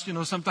like us.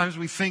 Sometimes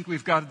we think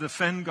we've got to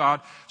defend God.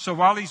 So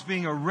while he's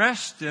being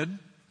arrested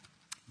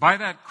by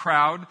that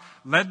crowd,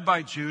 led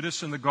by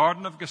Judas in the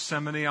Garden of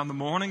Gethsemane on the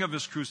morning of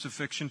his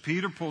crucifixion,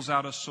 Peter pulls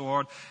out a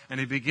sword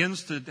and he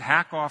begins to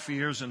hack off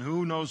ears and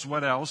who knows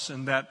what else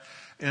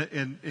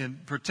in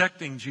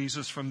protecting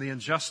Jesus from the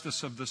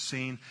injustice of the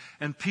scene.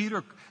 And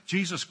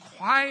Jesus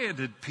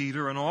quieted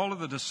Peter and all of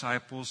the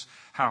disciples.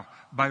 How?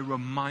 By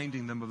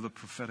reminding them of the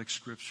prophetic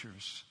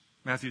scriptures.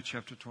 Matthew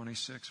chapter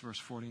 26, verse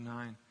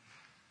 49.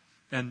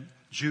 And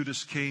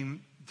Judas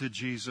came to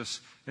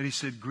Jesus and he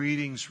said,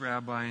 "Greetings,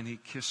 Rabbi," and he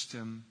kissed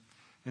him.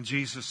 And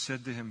Jesus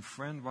said to him,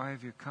 "Friend, why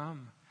have you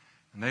come?"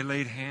 And they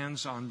laid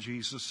hands on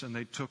Jesus and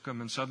they took him.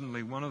 And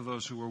suddenly one of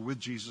those who were with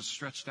Jesus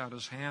stretched out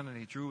his hand and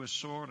he drew his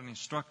sword and he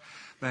struck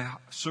the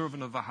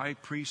servant of the high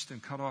priest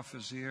and cut off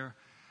his ear.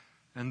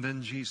 And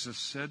then Jesus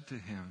said to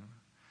him,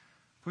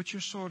 "Put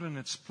your sword in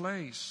its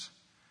place,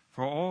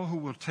 for all who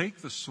will take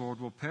the sword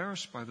will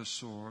perish by the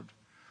sword.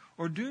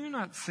 Or do you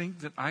not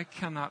think that I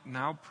cannot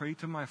now pray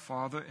to my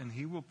Father, and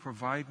he will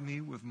provide me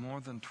with more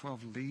than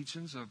 12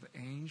 legions of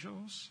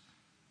angels?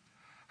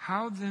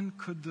 How then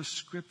could the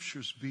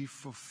scriptures be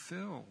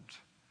fulfilled,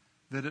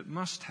 that it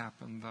must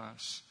happen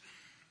thus?"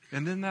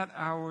 And in that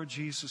hour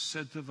Jesus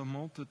said to the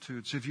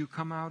multitudes, "Have you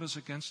come out as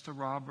against a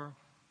robber,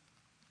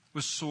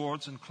 with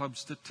swords and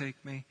clubs to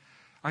take me?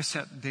 I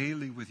sat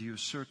daily with you,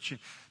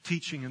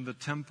 teaching in the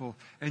temple,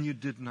 and you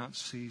did not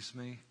seize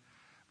me.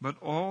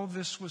 But all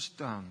this was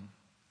done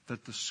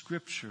that the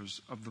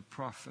scriptures of the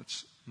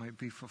prophets might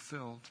be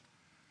fulfilled."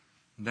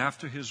 And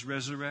after his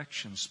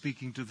resurrection,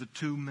 speaking to the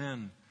two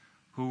men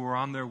who were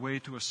on their way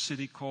to a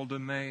city called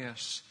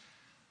Emmaus,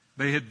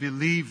 they had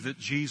believed that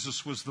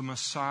Jesus was the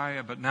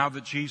Messiah, but now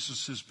that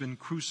Jesus has been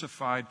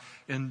crucified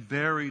and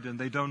buried, and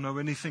they don't know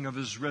anything of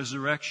his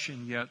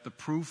resurrection yet, the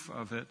proof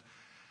of it.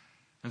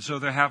 And so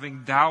they're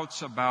having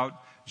doubts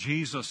about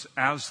Jesus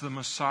as the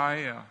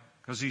Messiah,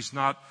 because he's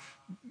not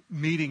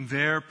meeting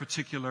their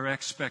particular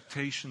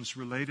expectations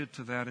related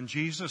to that. And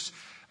Jesus,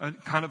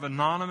 kind of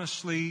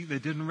anonymously, they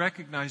didn't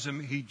recognize him,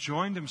 he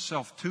joined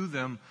himself to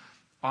them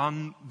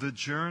on the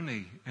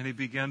journey, and he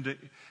began to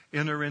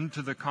enter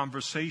into the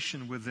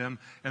conversation with them.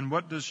 And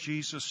what does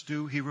Jesus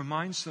do? He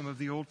reminds them of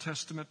the Old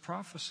Testament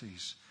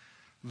prophecies.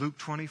 Luke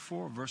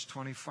 24, verse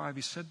 25,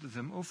 he said to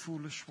them, "O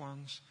foolish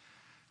ones,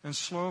 and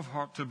slow of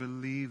heart to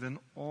believe in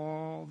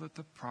all that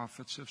the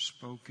prophets have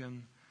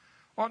spoken.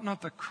 Ought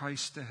not the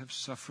Christ to have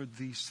suffered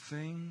these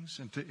things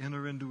and to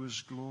enter into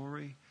his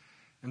glory?"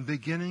 And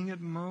beginning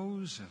at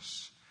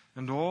Moses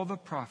and all the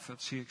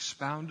prophets, he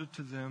expounded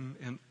to them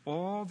in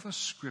all the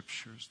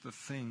scriptures the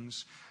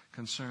things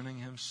concerning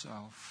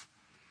himself.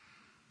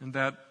 And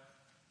that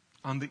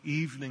on the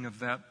evening of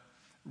that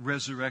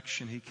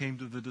resurrection, he came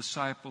to the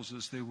disciples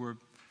as they were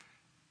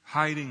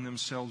hiding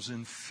themselves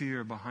in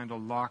fear behind a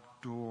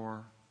locked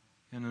door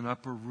in an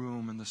upper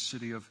room in the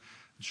city of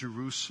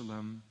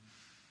Jerusalem.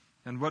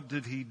 And what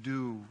did he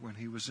do when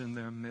he was in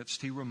their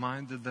midst? He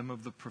reminded them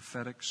of the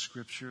prophetic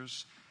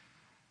scriptures.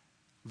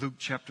 Luke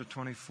chapter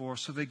 24,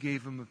 "So they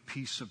gave him a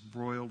piece of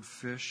broiled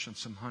fish and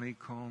some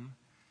honeycomb.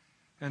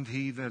 And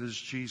he," that is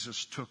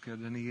Jesus, "took it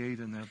and he ate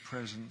in their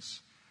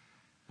presence.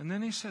 And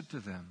then he said to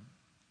them,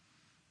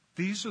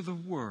 'These are the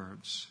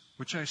words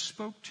which I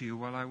spoke to you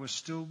while I was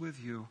still with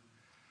you,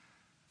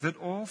 that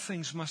all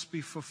things must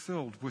be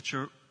fulfilled which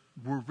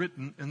were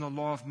written in the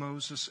law of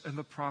Moses and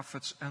the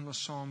prophets and the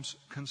Psalms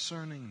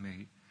concerning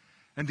me.'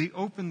 And he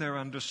opened their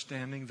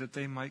understanding that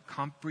they might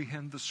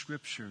comprehend the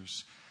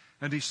scriptures.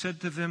 And he said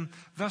to them,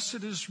 'Thus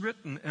it is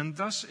written, and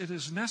thus it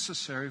is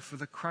necessary for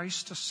the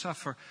Christ to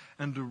suffer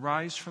and to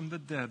rise from the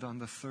dead on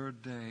the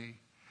third day.'"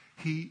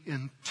 He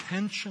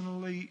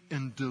intentionally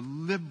and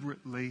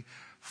deliberately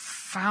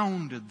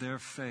founded their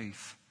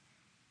faith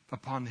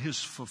upon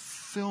his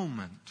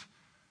fulfillment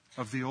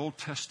of the Old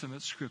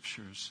Testament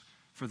scriptures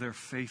for their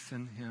faith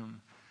in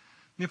him.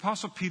 The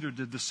Apostle Peter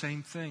did the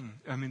same thing.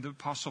 The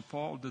Apostle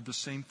Paul did the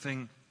same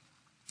thing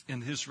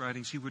in his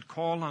writings. He would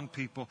call on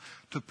people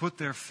to put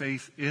their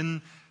faith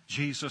in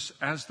Jesus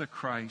as the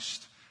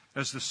Christ,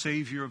 as the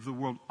Savior of the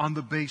world, on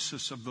the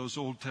basis of those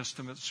Old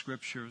Testament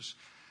scriptures.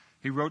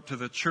 He wrote to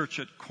the church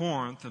at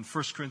Corinth in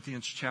 1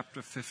 Corinthians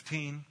chapter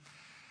 15,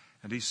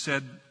 and he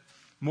said,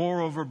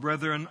 "Moreover,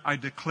 brethren, I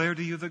declare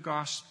to you the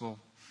gospel,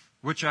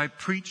 which I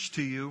preached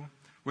to you,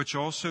 which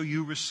also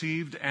you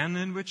received, and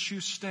in which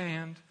you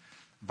stand,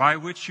 by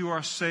which you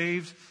are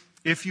saved,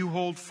 if you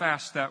hold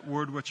fast that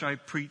word which I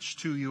preached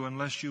to you,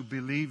 unless you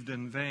believed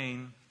in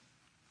vain.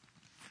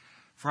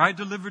 For I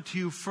delivered to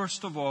you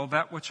first of all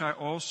that which I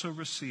also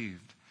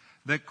received,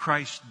 that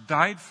Christ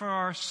died for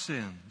our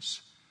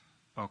sins,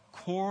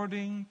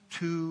 according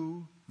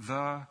to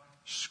the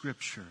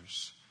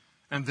Scriptures,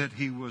 and that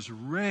he was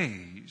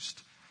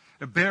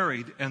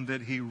buried, and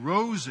that he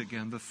rose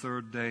again the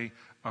third day,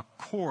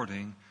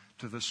 according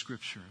to the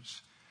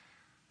Scriptures."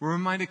 We're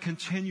reminded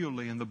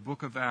continually in the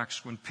book of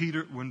Acts when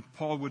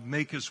Paul would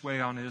make his way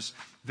on his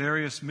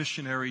various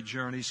missionary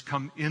journeys,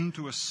 come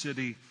into a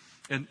city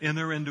and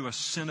enter into a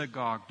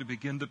synagogue to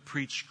begin to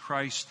preach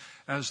Christ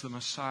as the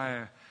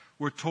Messiah.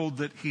 We're told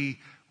that he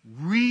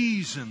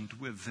reasoned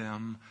with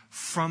them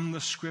from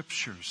the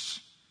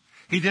Scriptures.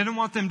 He didn't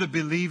want them to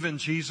believe in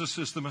Jesus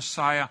as the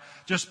Messiah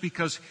just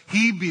because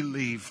he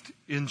believed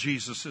in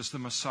Jesus as the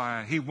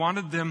Messiah. He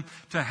wanted them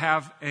to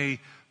have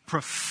a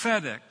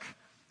prophetic,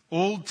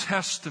 Old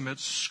Testament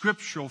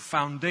scriptural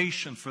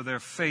foundation for their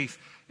faith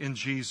in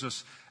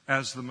Jesus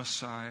as the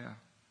Messiah.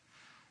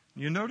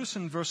 You notice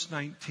in verse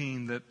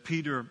 19 that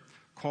Peter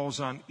calls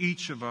on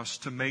each of us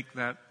to make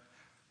that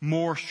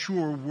more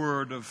sure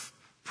word of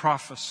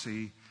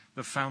prophecy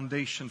the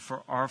foundation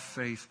for our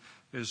faith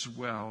as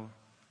well.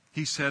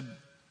 He said,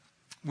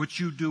 "Which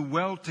you do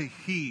well to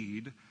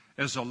heed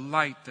as a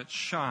light that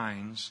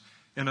shines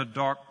in a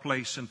dark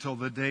place until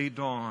the day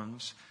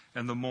dawns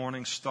and the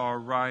morning star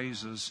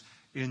rises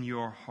in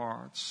your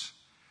hearts."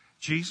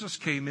 Jesus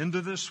came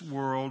into this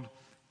world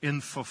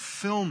in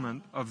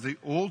fulfillment of the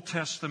Old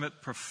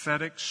Testament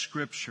prophetic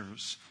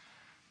scriptures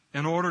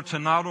in order to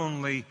not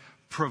only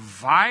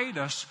provide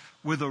us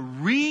with a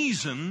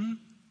reason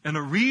and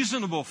a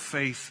reasonable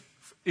faith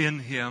in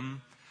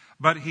him,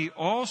 but he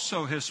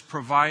also has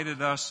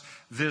provided us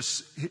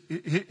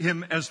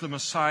him as the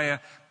Messiah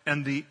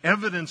and the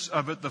evidence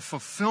of it, the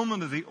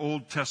fulfillment of the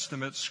Old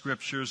Testament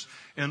scriptures,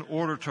 in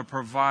order to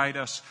provide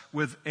us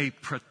with a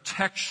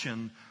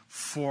protection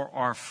for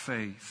our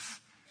faith.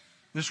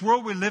 This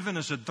world we live in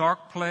is a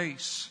dark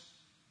place.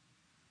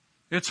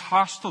 It's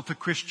hostile to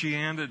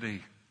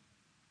Christianity,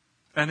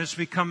 and it's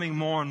becoming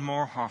more and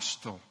more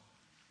hostile.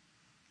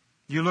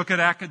 You look at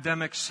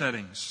academic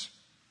settings,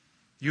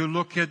 you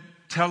look at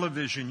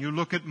television, you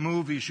look at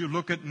movies, you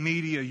look at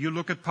media, you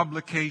look at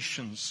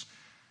publications,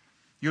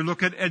 you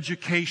look at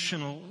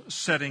educational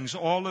settings,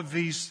 all of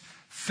these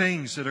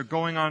things that are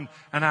going on,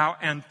 and how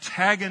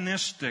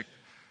antagonistic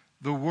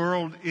the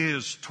world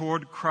is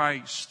toward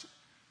Christ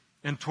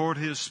and toward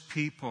his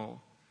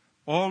people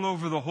all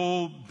over the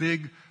whole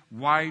big,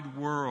 wide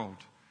world.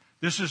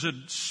 This is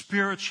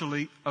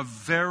spiritually a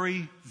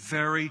very,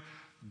 very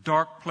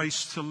dark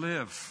place to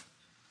live.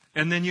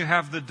 And then you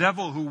have the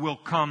devil who will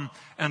come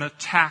and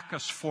attack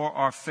us for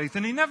our faith.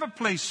 And he never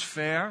plays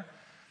fair.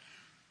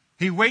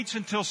 He waits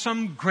until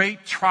some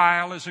great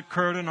trial has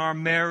occurred in our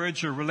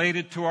marriage or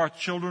related to our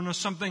children or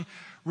something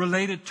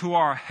related to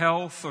our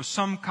health or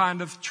some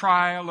kind of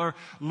trial or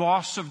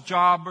loss of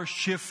job or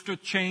shift or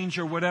change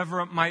or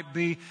whatever it might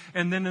be.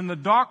 And then in the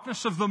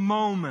darkness of the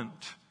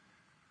moment,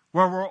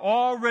 where we're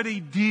already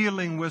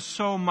dealing with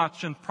so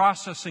much and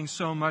processing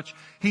so much,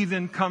 he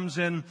then comes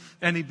in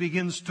and he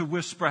begins to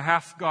whisper,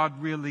 "Hath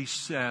God really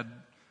said?"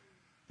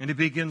 And he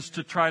begins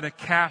to try to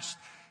cast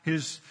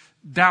his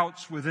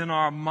doubts within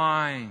our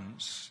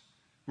minds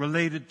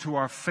related to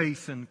our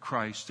faith in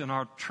Christ and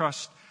our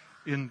trust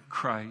in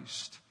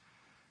Christ.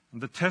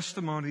 And the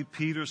testimony,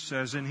 Peter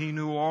says, and he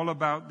knew all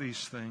about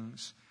these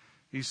things.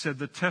 He said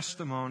the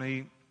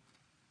testimony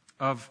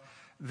of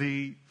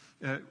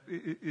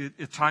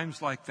at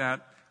times like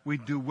that, we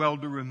do well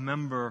to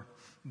remember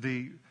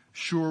the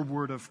sure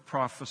word of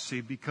prophecy,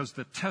 because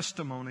the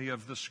testimony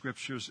of the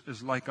Scriptures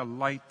is like a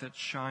light that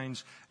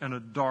shines in a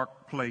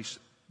dark place.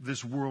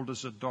 This world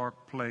is a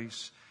dark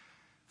place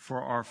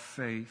for our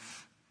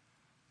faith.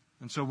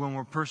 And so when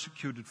we're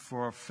persecuted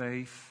for our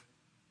faith,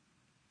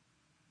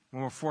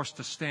 when we're forced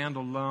to stand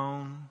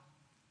alone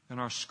in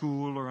our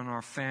school or in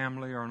our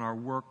family or in our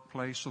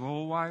workplace or the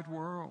whole wide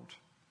world,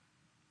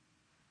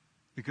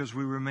 because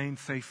we remain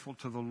faithful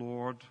to the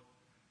Lord,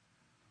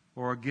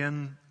 or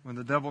again, when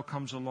the devil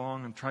comes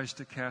along and tries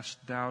to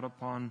cast doubt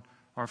upon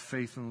our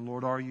faith in the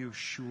Lord, are you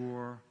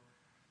sure?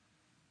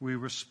 We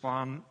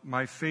respond,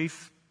 my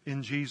faith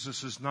in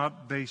Jesus is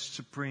not based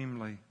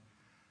supremely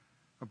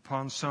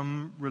upon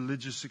some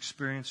religious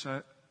experience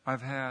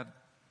I've had,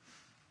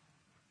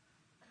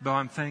 though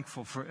I'm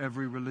thankful for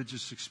every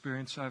religious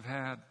experience I've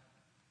had.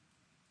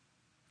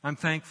 I'm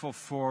thankful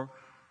for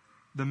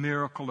the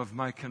miracle of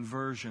my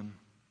conversion.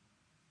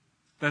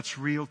 That's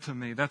real to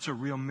me. That's a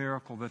real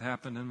miracle that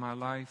happened in my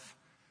life.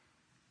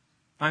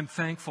 I'm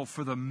thankful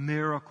for the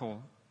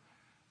miracle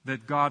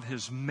that God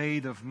has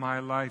made of my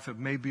life. It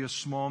may be a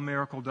small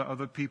miracle to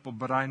other people,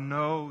 but I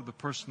know the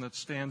person that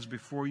stands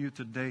before you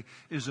today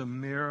is a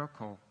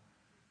miracle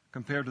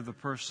compared to the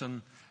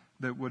person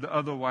that would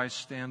otherwise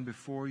stand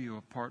before you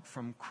apart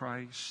from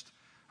Christ.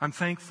 I'm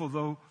thankful,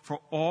 though,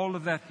 for all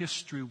of that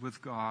history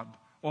with God,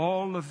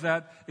 all of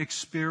that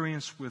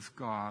experience with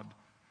God,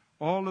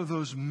 all of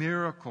those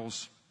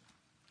miracles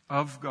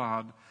of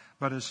God.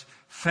 But as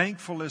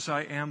thankful as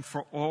I am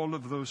for all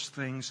of those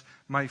things,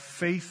 my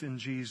faith in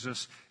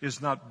Jesus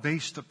is not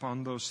based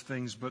upon those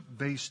things, but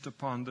based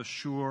upon the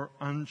sure,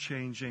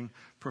 unchanging,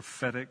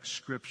 prophetic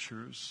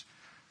Scriptures.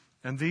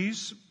 And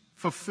these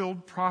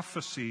fulfilled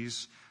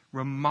prophecies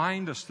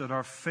remind us that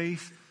our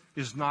faith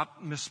is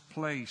not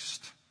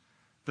misplaced.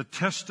 The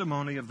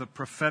testimony of the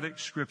prophetic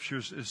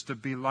Scriptures is to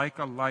be like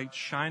a light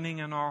shining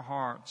in our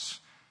hearts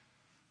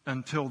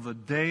until the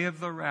day of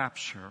the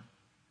rapture,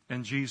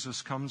 and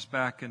Jesus comes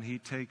back and He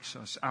takes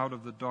us out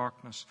of the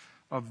darkness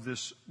of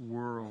this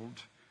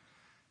world.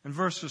 In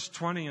verses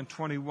 20 and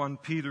 21,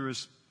 Peter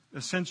is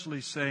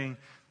essentially saying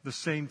the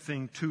same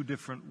thing two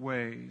different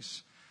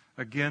ways.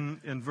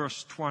 Again, in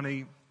verse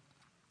 20,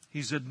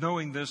 he said,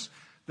 knowing this,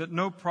 that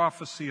no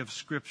prophecy of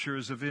Scripture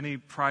is of any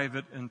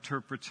private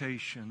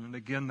interpretation. And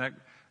again, that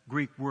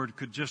Greek word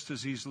could just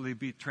as easily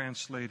be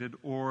translated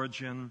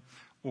origin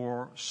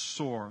or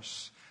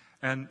source.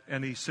 And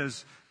he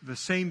says the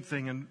same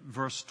thing in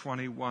verse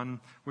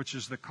 21, which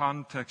is the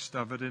context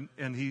of it.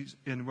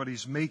 And what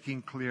he's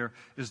making clear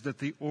is that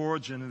the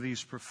origin of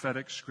these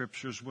prophetic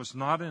Scriptures was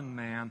not in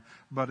man,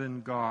 but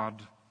in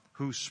God,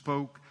 who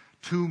spoke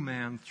to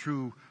man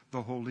through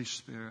the Holy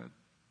Spirit.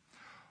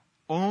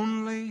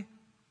 Only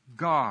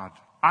God.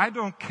 I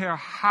don't care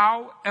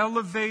how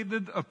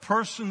elevated a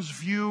person's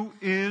view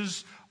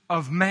is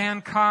of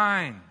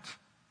mankind.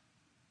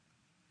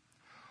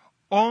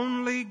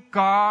 Only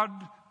God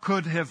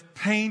could have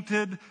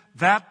painted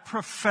that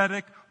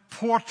prophetic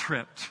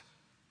portrait.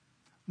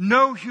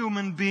 No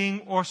human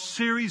being or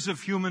series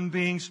of human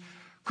beings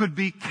could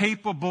be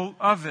capable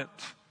of it.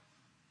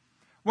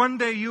 One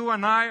day you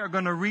and I are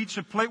going to reach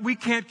a place, we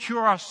can't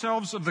cure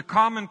ourselves of the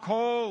common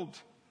cold.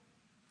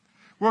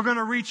 We're going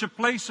to reach a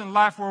place in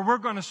life where we're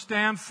going to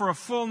stand for a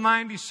full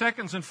 90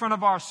 seconds in front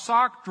of our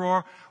sock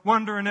drawer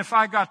wondering if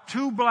I got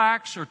 2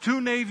 blacks or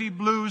 2 navy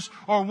blues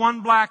or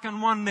 1 black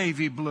and 1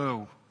 navy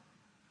blue.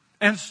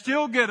 And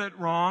still get it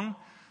wrong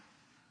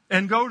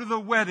and go to the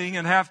wedding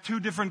and have 2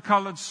 different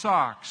colored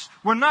socks.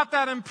 We're not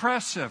that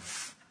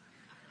impressive.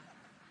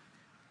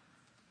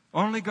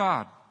 Only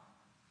God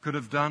could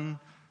have done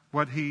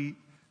what He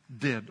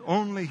did.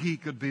 Only He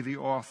could be the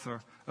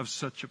author of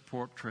such a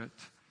portrait.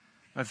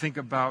 I think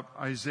about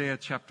Isaiah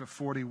chapter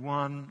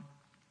 41,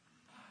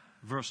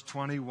 verse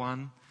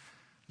 21.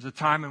 There's a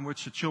time in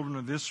which the children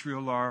of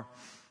Israel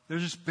they're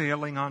just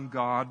bailing on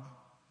God.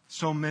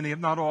 So many,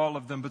 not all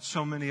of them, but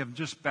so many of them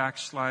just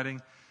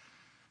backsliding.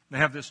 They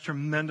have this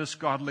tremendous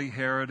godly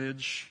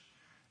heritage,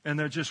 and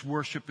they're just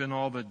worshiping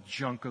all the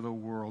junk of the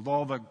world,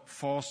 all the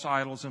false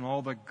idols and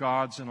all the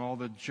gods and all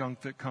the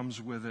junk that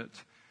comes with it.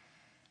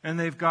 And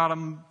they've got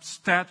them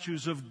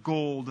statues of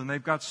gold, and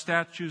they've got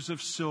statues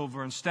of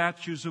silver, and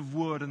statues of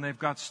wood, and they've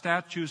got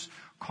statues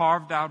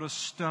carved out of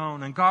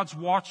stone. And God's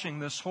watching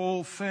this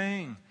whole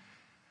thing.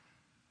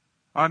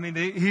 I mean,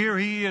 here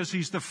He is.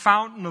 He's the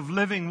fountain of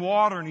living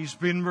water, and He's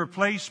been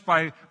replaced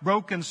by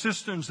broken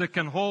cisterns that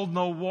can hold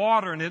no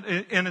water.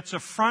 And it's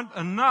affront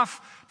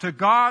enough to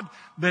God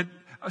that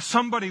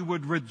somebody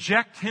would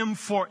reject Him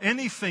for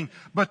anything,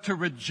 but to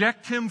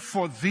reject Him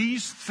for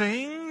these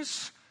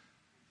things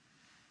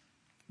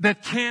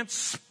that can't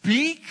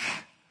speak?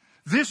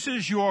 This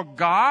is your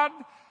God,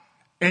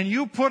 and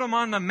you put Him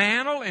on the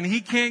mantle, and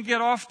He can't get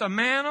off the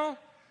mantle?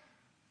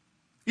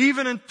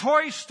 Even in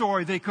Toy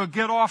Story, they could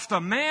get off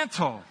the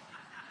mantle.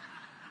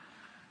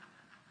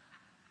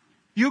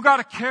 You got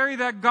to carry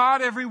that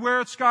God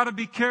everywhere it's got to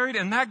be carried,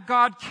 and that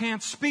God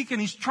can't speak.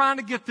 And He's trying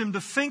to get them to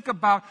think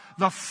about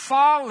the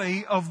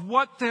folly of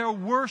what they're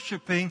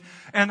worshiping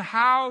and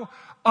how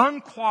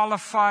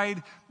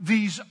unqualified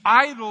these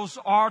idols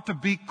are to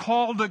be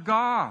called a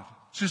God.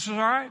 So He says, all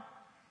right,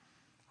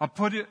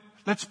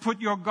 let's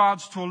put your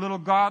gods to a little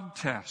God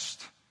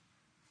test.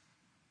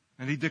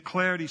 And He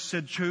declared, He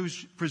said,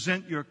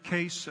 present your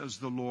case, says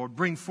the Lord.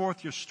 Bring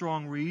forth your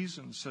strong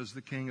reasons, says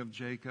the King of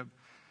Jacob.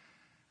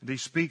 And He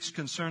speaks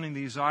concerning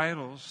these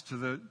idols to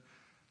the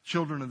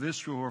children of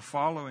Israel who are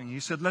following. He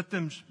said, let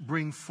them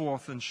bring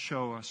forth and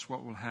show us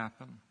what will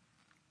happen.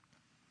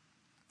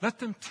 Let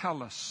them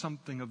tell us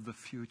something of the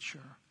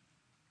future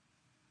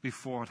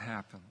before it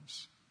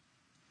happens.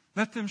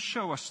 Let them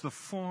show us the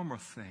former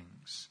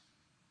things,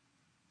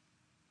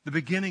 the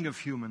beginning of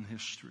human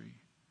history.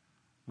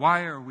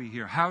 Why are we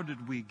here? How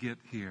did we get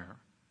here?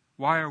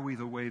 Why are we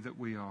the way that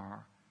we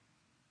are?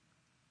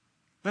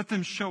 Let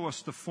them show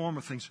us the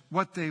former things,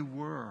 what they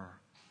were,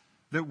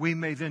 that we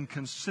may then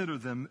consider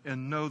them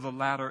and know the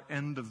latter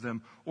end of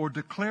them, or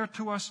declare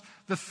to us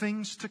the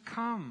things to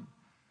come.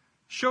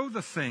 Show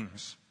the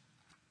things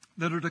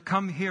that are to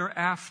come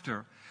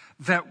hereafter,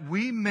 that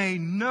we may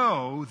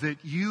know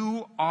that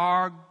you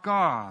are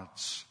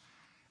God's.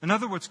 In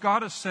other words,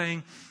 God is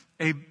saying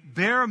a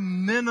bare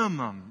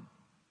minimum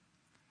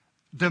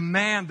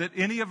demand that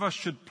any of us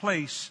should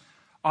place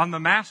on the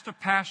master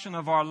passion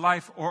of our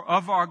life or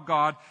of our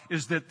God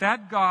is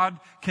that God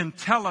can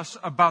tell us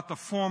about the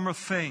former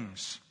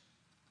things.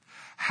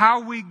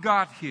 How we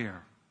got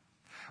here.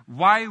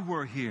 Why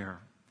we're here.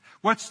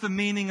 What's the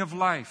meaning of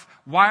life?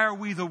 Why are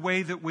we the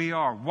way that we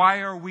are? Why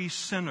are we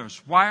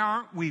sinners? Why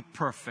aren't we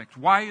perfect?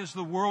 Why is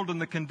the world in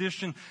the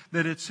condition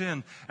that it's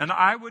in? And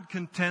I would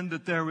contend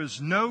that there is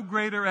no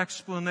greater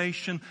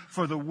explanation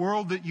for the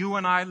world that you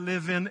and I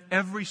live in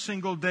every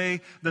single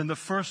day than the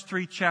first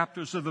 3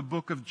 chapters of the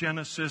book of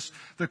Genesis,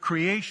 the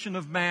creation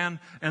of man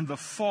and the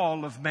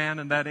fall of man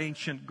in that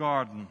ancient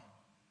garden.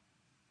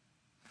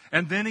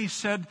 And then he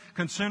said,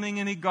 concerning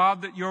any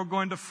God that you're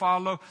going to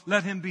follow,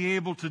 let him be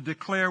able to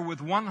declare with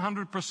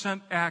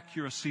 100%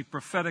 accuracy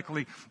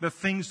prophetically the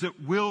things that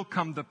will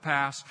come to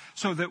pass,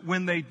 so that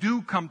when they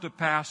do come to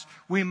pass,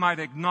 we might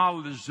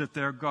acknowledge that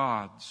they're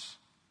God's.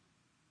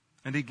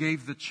 And he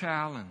gave the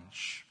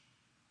challenge.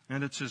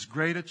 And it's as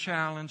great a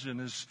challenge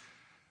and as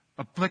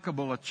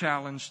applicable a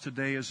challenge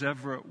today as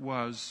ever it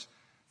was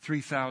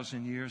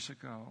 3,000 years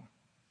ago.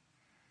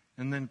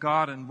 And then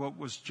God, in what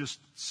was just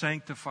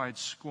sanctified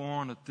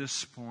scorn at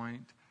this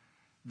point,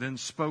 then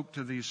spoke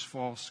to these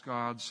false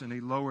gods, and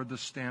he lowered the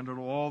standard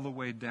all the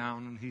way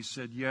down, and he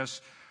said,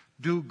 yes,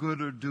 do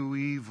good or do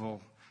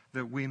evil,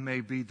 that we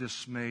may be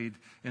dismayed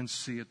and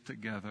see it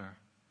together.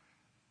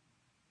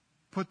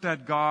 Put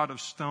that God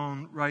of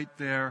stone right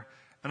there,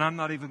 and I'm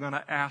not even going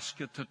to ask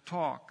it to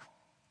talk.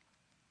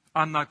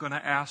 I'm not going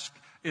to ask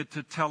it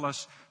to tell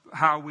us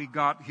how we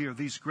got here,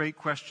 these great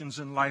questions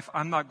in life.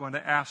 I'm not going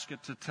to ask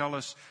it to tell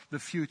us the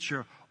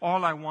future.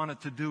 All I want it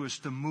to do is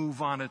to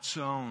move on its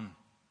own,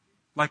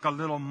 like a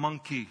little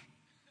monkey.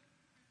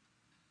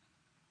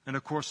 And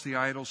of course, the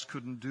idols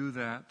couldn't do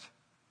that.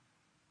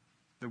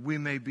 That we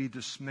may be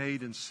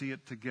dismayed and see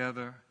it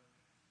together.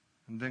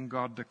 And then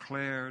God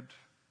declared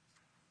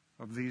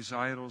of these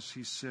idols,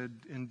 he said,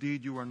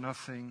 indeed you are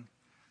nothing,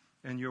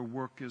 and your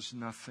work is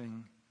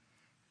nothing,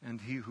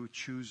 and he who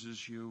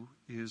chooses you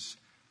is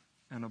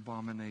an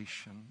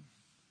abomination.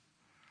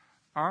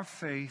 Our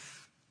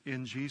faith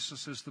in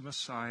Jesus as the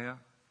Messiah,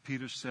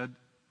 Peter said,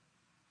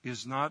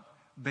 is not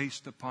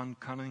based upon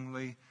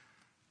cunningly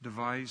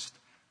devised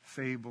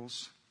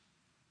fables,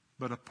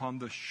 but upon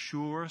the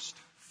surest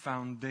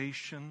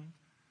foundation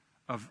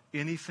of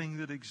anything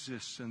that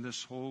exists in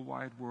this whole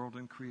wide world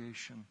and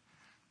creation.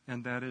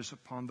 And that is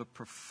upon the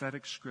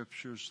prophetic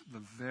scriptures, the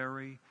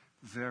very,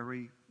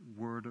 very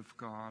Word of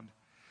God.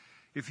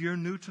 If you're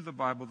new to the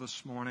Bible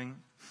this morning,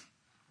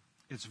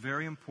 it's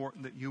very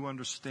important that you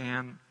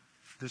understand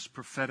this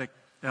prophetic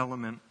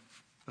element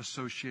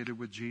associated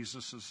with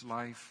Jesus'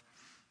 life,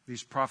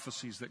 these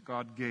prophecies that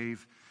God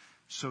gave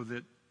so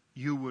that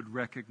you would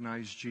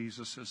recognize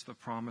Jesus as the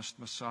promised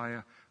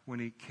Messiah when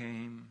he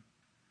came.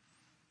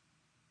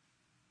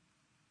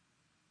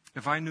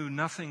 If I knew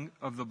nothing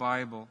of the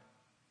Bible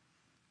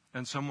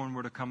and someone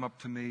were to come up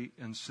to me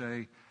and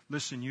say,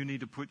 listen, you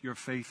need to put your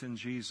faith in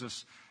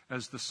Jesus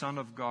as the Son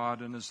of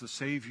God and as the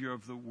Savior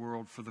of the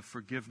world for the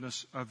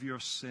forgiveness of your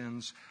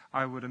sins,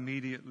 I would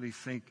immediately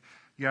think,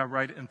 yeah,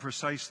 right, and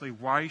precisely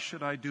why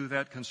should I do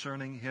that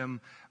concerning him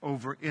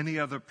over any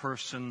other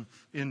person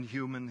in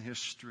human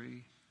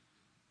history?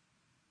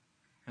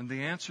 And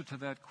the answer to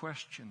that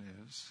question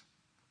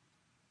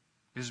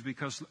is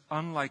because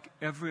unlike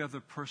every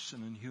other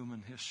person in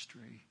human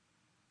history,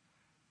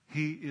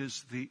 he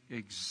is the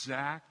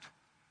exact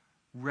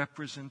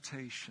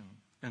representation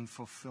and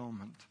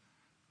fulfillment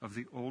of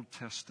the Old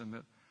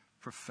Testament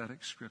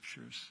prophetic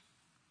scriptures.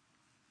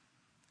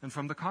 And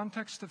from the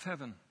context of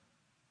heaven,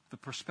 the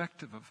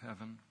perspective of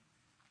heaven,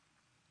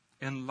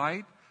 in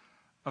light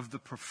of the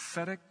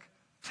prophetic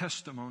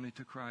testimony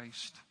to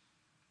Christ,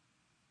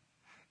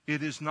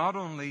 it is not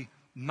only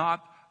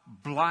not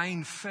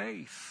blind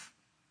faith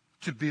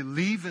to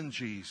believe in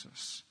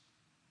Jesus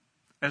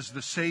as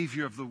the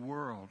Savior of the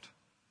world.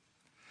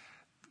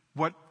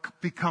 What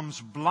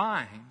becomes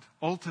blind,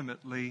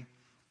 ultimately,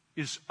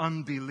 is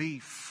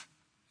unbelief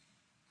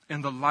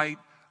in the light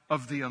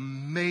of the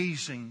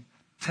amazing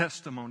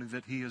testimony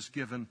that he has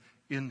given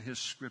in his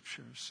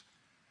scriptures.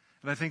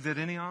 And I think that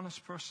any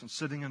honest person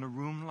sitting in a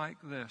room like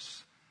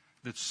this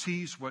that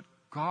sees what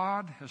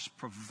God has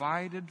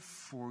provided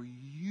for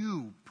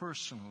you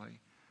personally,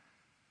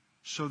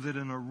 so that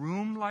in a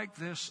room like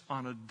this,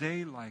 on a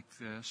day like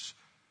this,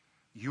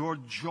 your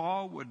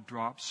jaw would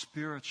drop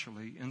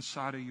spiritually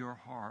inside of your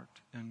heart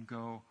and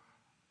go,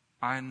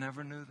 I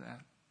never knew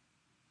that.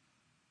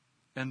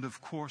 And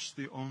of course,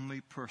 the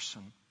only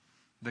person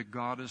that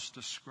God is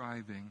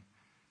describing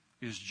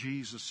is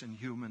Jesus in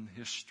human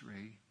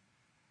history.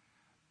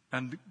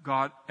 And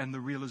God, and the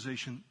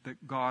realization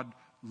that God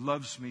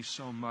loves me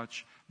so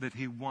much that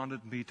he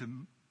wanted me to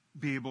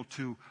be able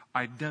to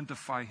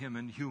identify him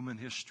in human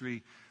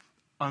history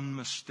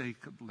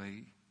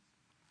unmistakably.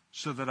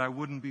 so that I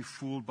wouldn't be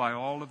fooled by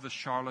all of the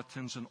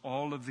charlatans and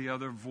all of the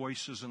other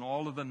voices and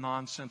all of the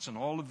nonsense and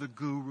all of the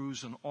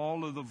gurus and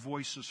all of the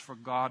voices for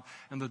God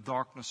and the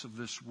darkness of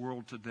this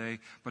world today,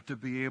 but to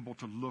be able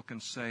to look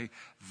and say,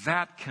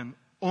 that can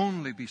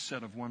only be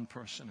said of one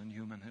person in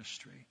human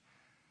history.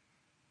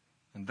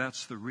 And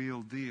that's the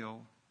real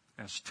deal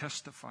as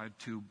testified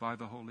to by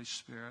the Holy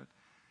Spirit.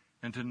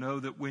 And to know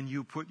that when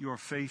you put your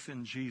faith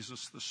in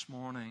Jesus this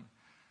morning,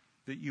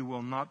 that you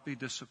will not be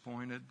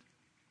disappointed.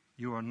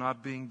 You are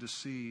not being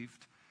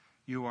deceived.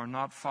 You are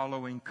not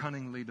following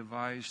cunningly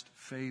devised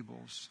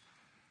fables,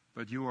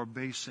 but you are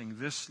basing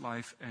this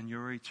life and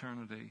your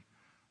eternity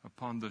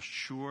upon the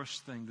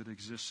surest thing that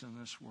exists in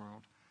this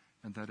world,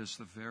 and that is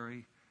the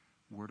very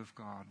Word of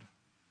God.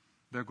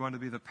 There are going to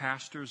be the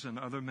pastors and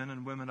other men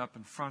and women up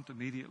in front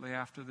immediately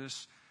after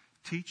this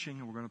teaching,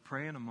 and we're going to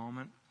pray in a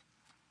moment,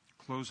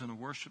 close in a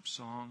worship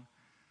song.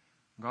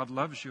 God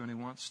loves you and He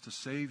wants to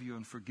save you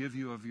and forgive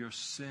you of your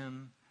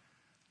sin.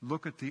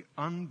 Look at the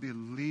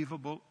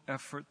unbelievable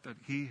effort that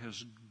He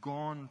has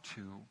gone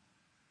to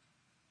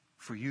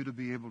for you to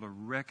be able to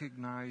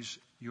recognize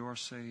your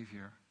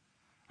Savior.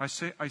 I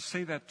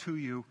say that to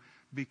you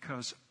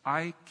because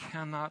I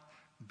cannot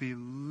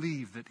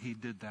believe that He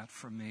did that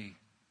for me,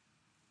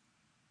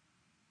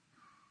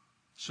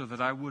 so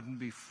that I wouldn't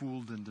be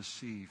fooled and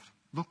deceived.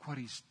 Look what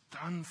He's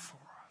done for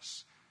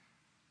us.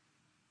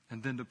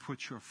 And then to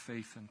put your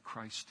faith in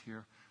Christ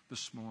here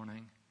this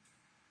morning.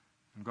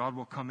 And God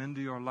will come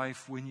into your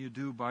life when you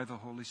do by the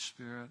Holy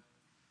Spirit.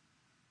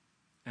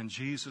 And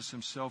Jesus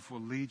Himself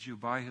will lead you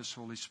by His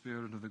Holy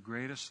Spirit into the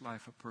greatest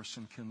life a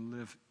person can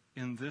live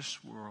in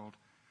this world,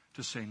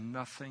 to say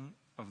nothing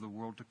of the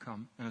world to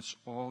come. And it's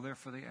all there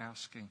for the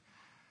asking.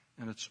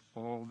 And it's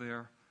all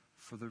there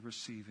for the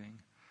receiving.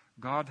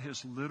 God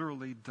has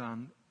literally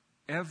done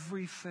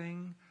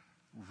everything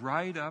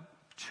right up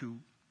to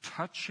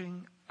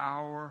touching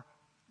our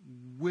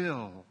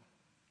will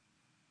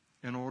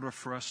in order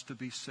for us to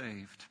be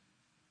saved.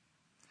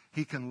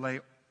 He can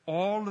lay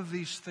all of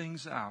these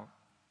things out,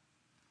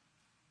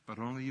 but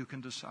only you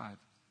can decide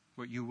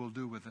what you will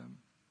do with them.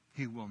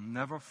 He will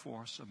never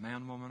force a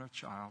man, woman, or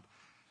child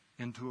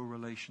into a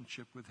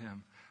relationship with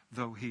Him,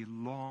 though He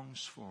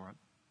longs for it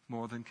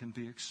more than can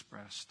be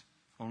expressed.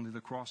 Only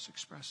the cross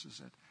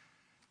expresses it.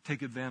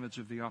 Take advantage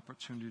of the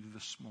opportunity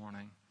this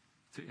morning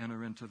to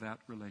enter into that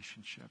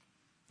relationship.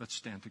 Let's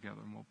stand together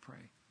and we'll pray.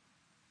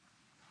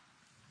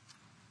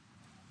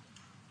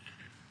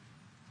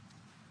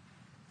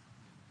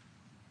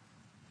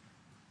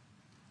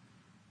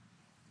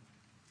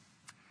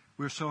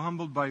 We're so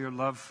humbled by your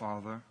love,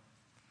 Father,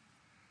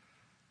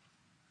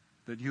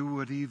 that you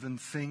would even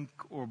think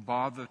or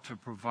bother to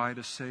provide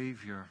a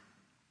Savior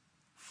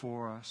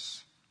for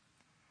us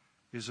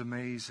is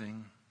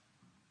amazing.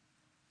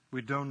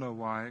 We don't know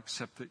why,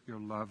 except that you're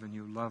love and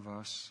you love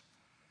us,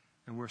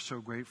 and we're so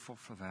grateful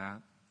for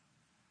that.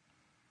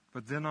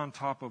 But then on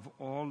top of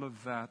all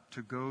of that,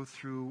 to go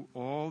through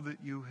all that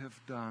you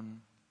have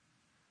done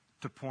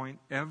to point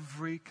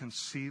every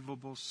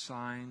conceivable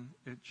sign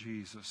at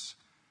Jesus,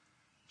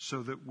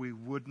 so that we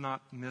would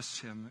not miss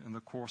Him in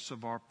the course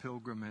of our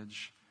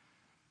pilgrimage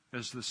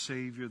as the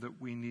Savior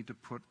that we need to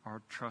put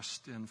our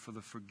trust in for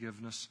the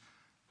forgiveness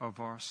of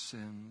our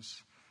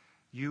sins.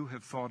 You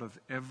have thought of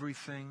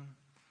everything.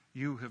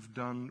 You have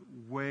done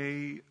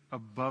way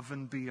above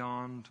and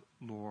beyond,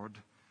 Lord,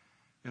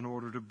 in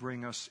order to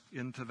bring us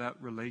into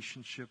that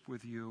relationship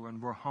with you.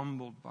 And we're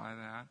humbled by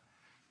that,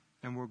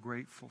 and we're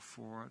grateful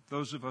for it.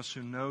 Those of us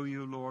who know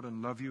you, Lord,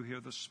 and love you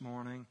here this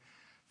morning,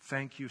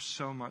 thank you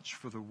so much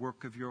for the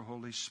work of your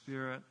Holy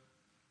Spirit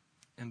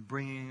in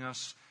bringing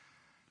us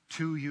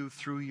to you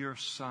through your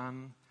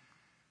Son.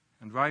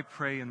 And I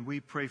pray, and we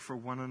pray for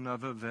one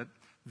another, that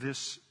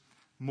this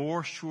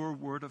more sure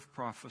word of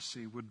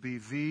prophecy would be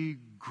the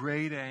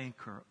great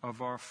anchor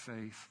of our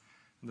faith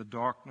in the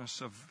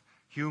darkness of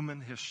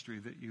human history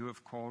that you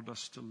have called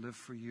us to live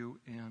for you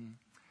in.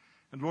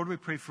 And Lord, we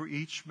pray for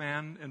each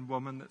man and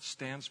woman that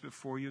stands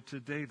before you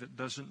today that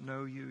doesn't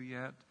know you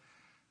yet,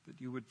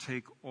 that you would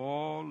take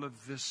all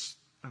of this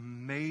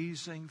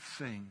amazing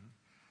thing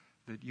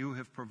that you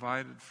have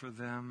provided for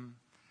them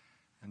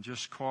and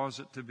just cause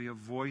it to be a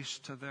voice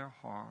to their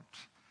heart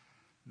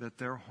that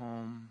they're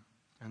home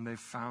and they've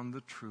found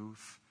the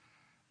truth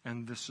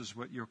and this is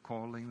what you're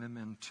calling them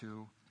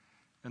into,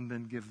 and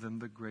then give them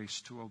the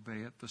grace to obey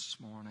it this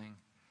morning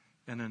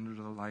and into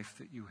the life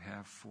that you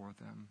have for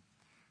them.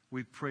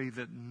 We pray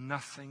that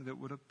nothing that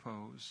would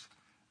oppose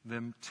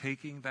them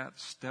taking that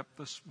step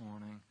this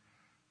morning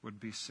would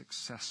be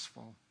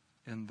successful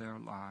in their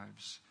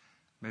lives.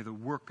 May the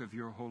work of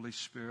your Holy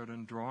Spirit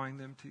in drawing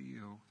them to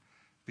you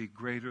be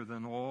greater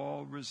than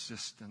all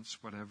resistance,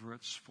 whatever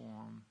its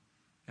form.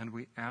 And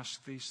we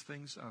ask these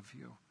things of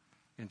you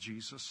in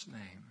Jesus'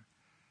 name.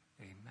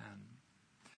 Amen.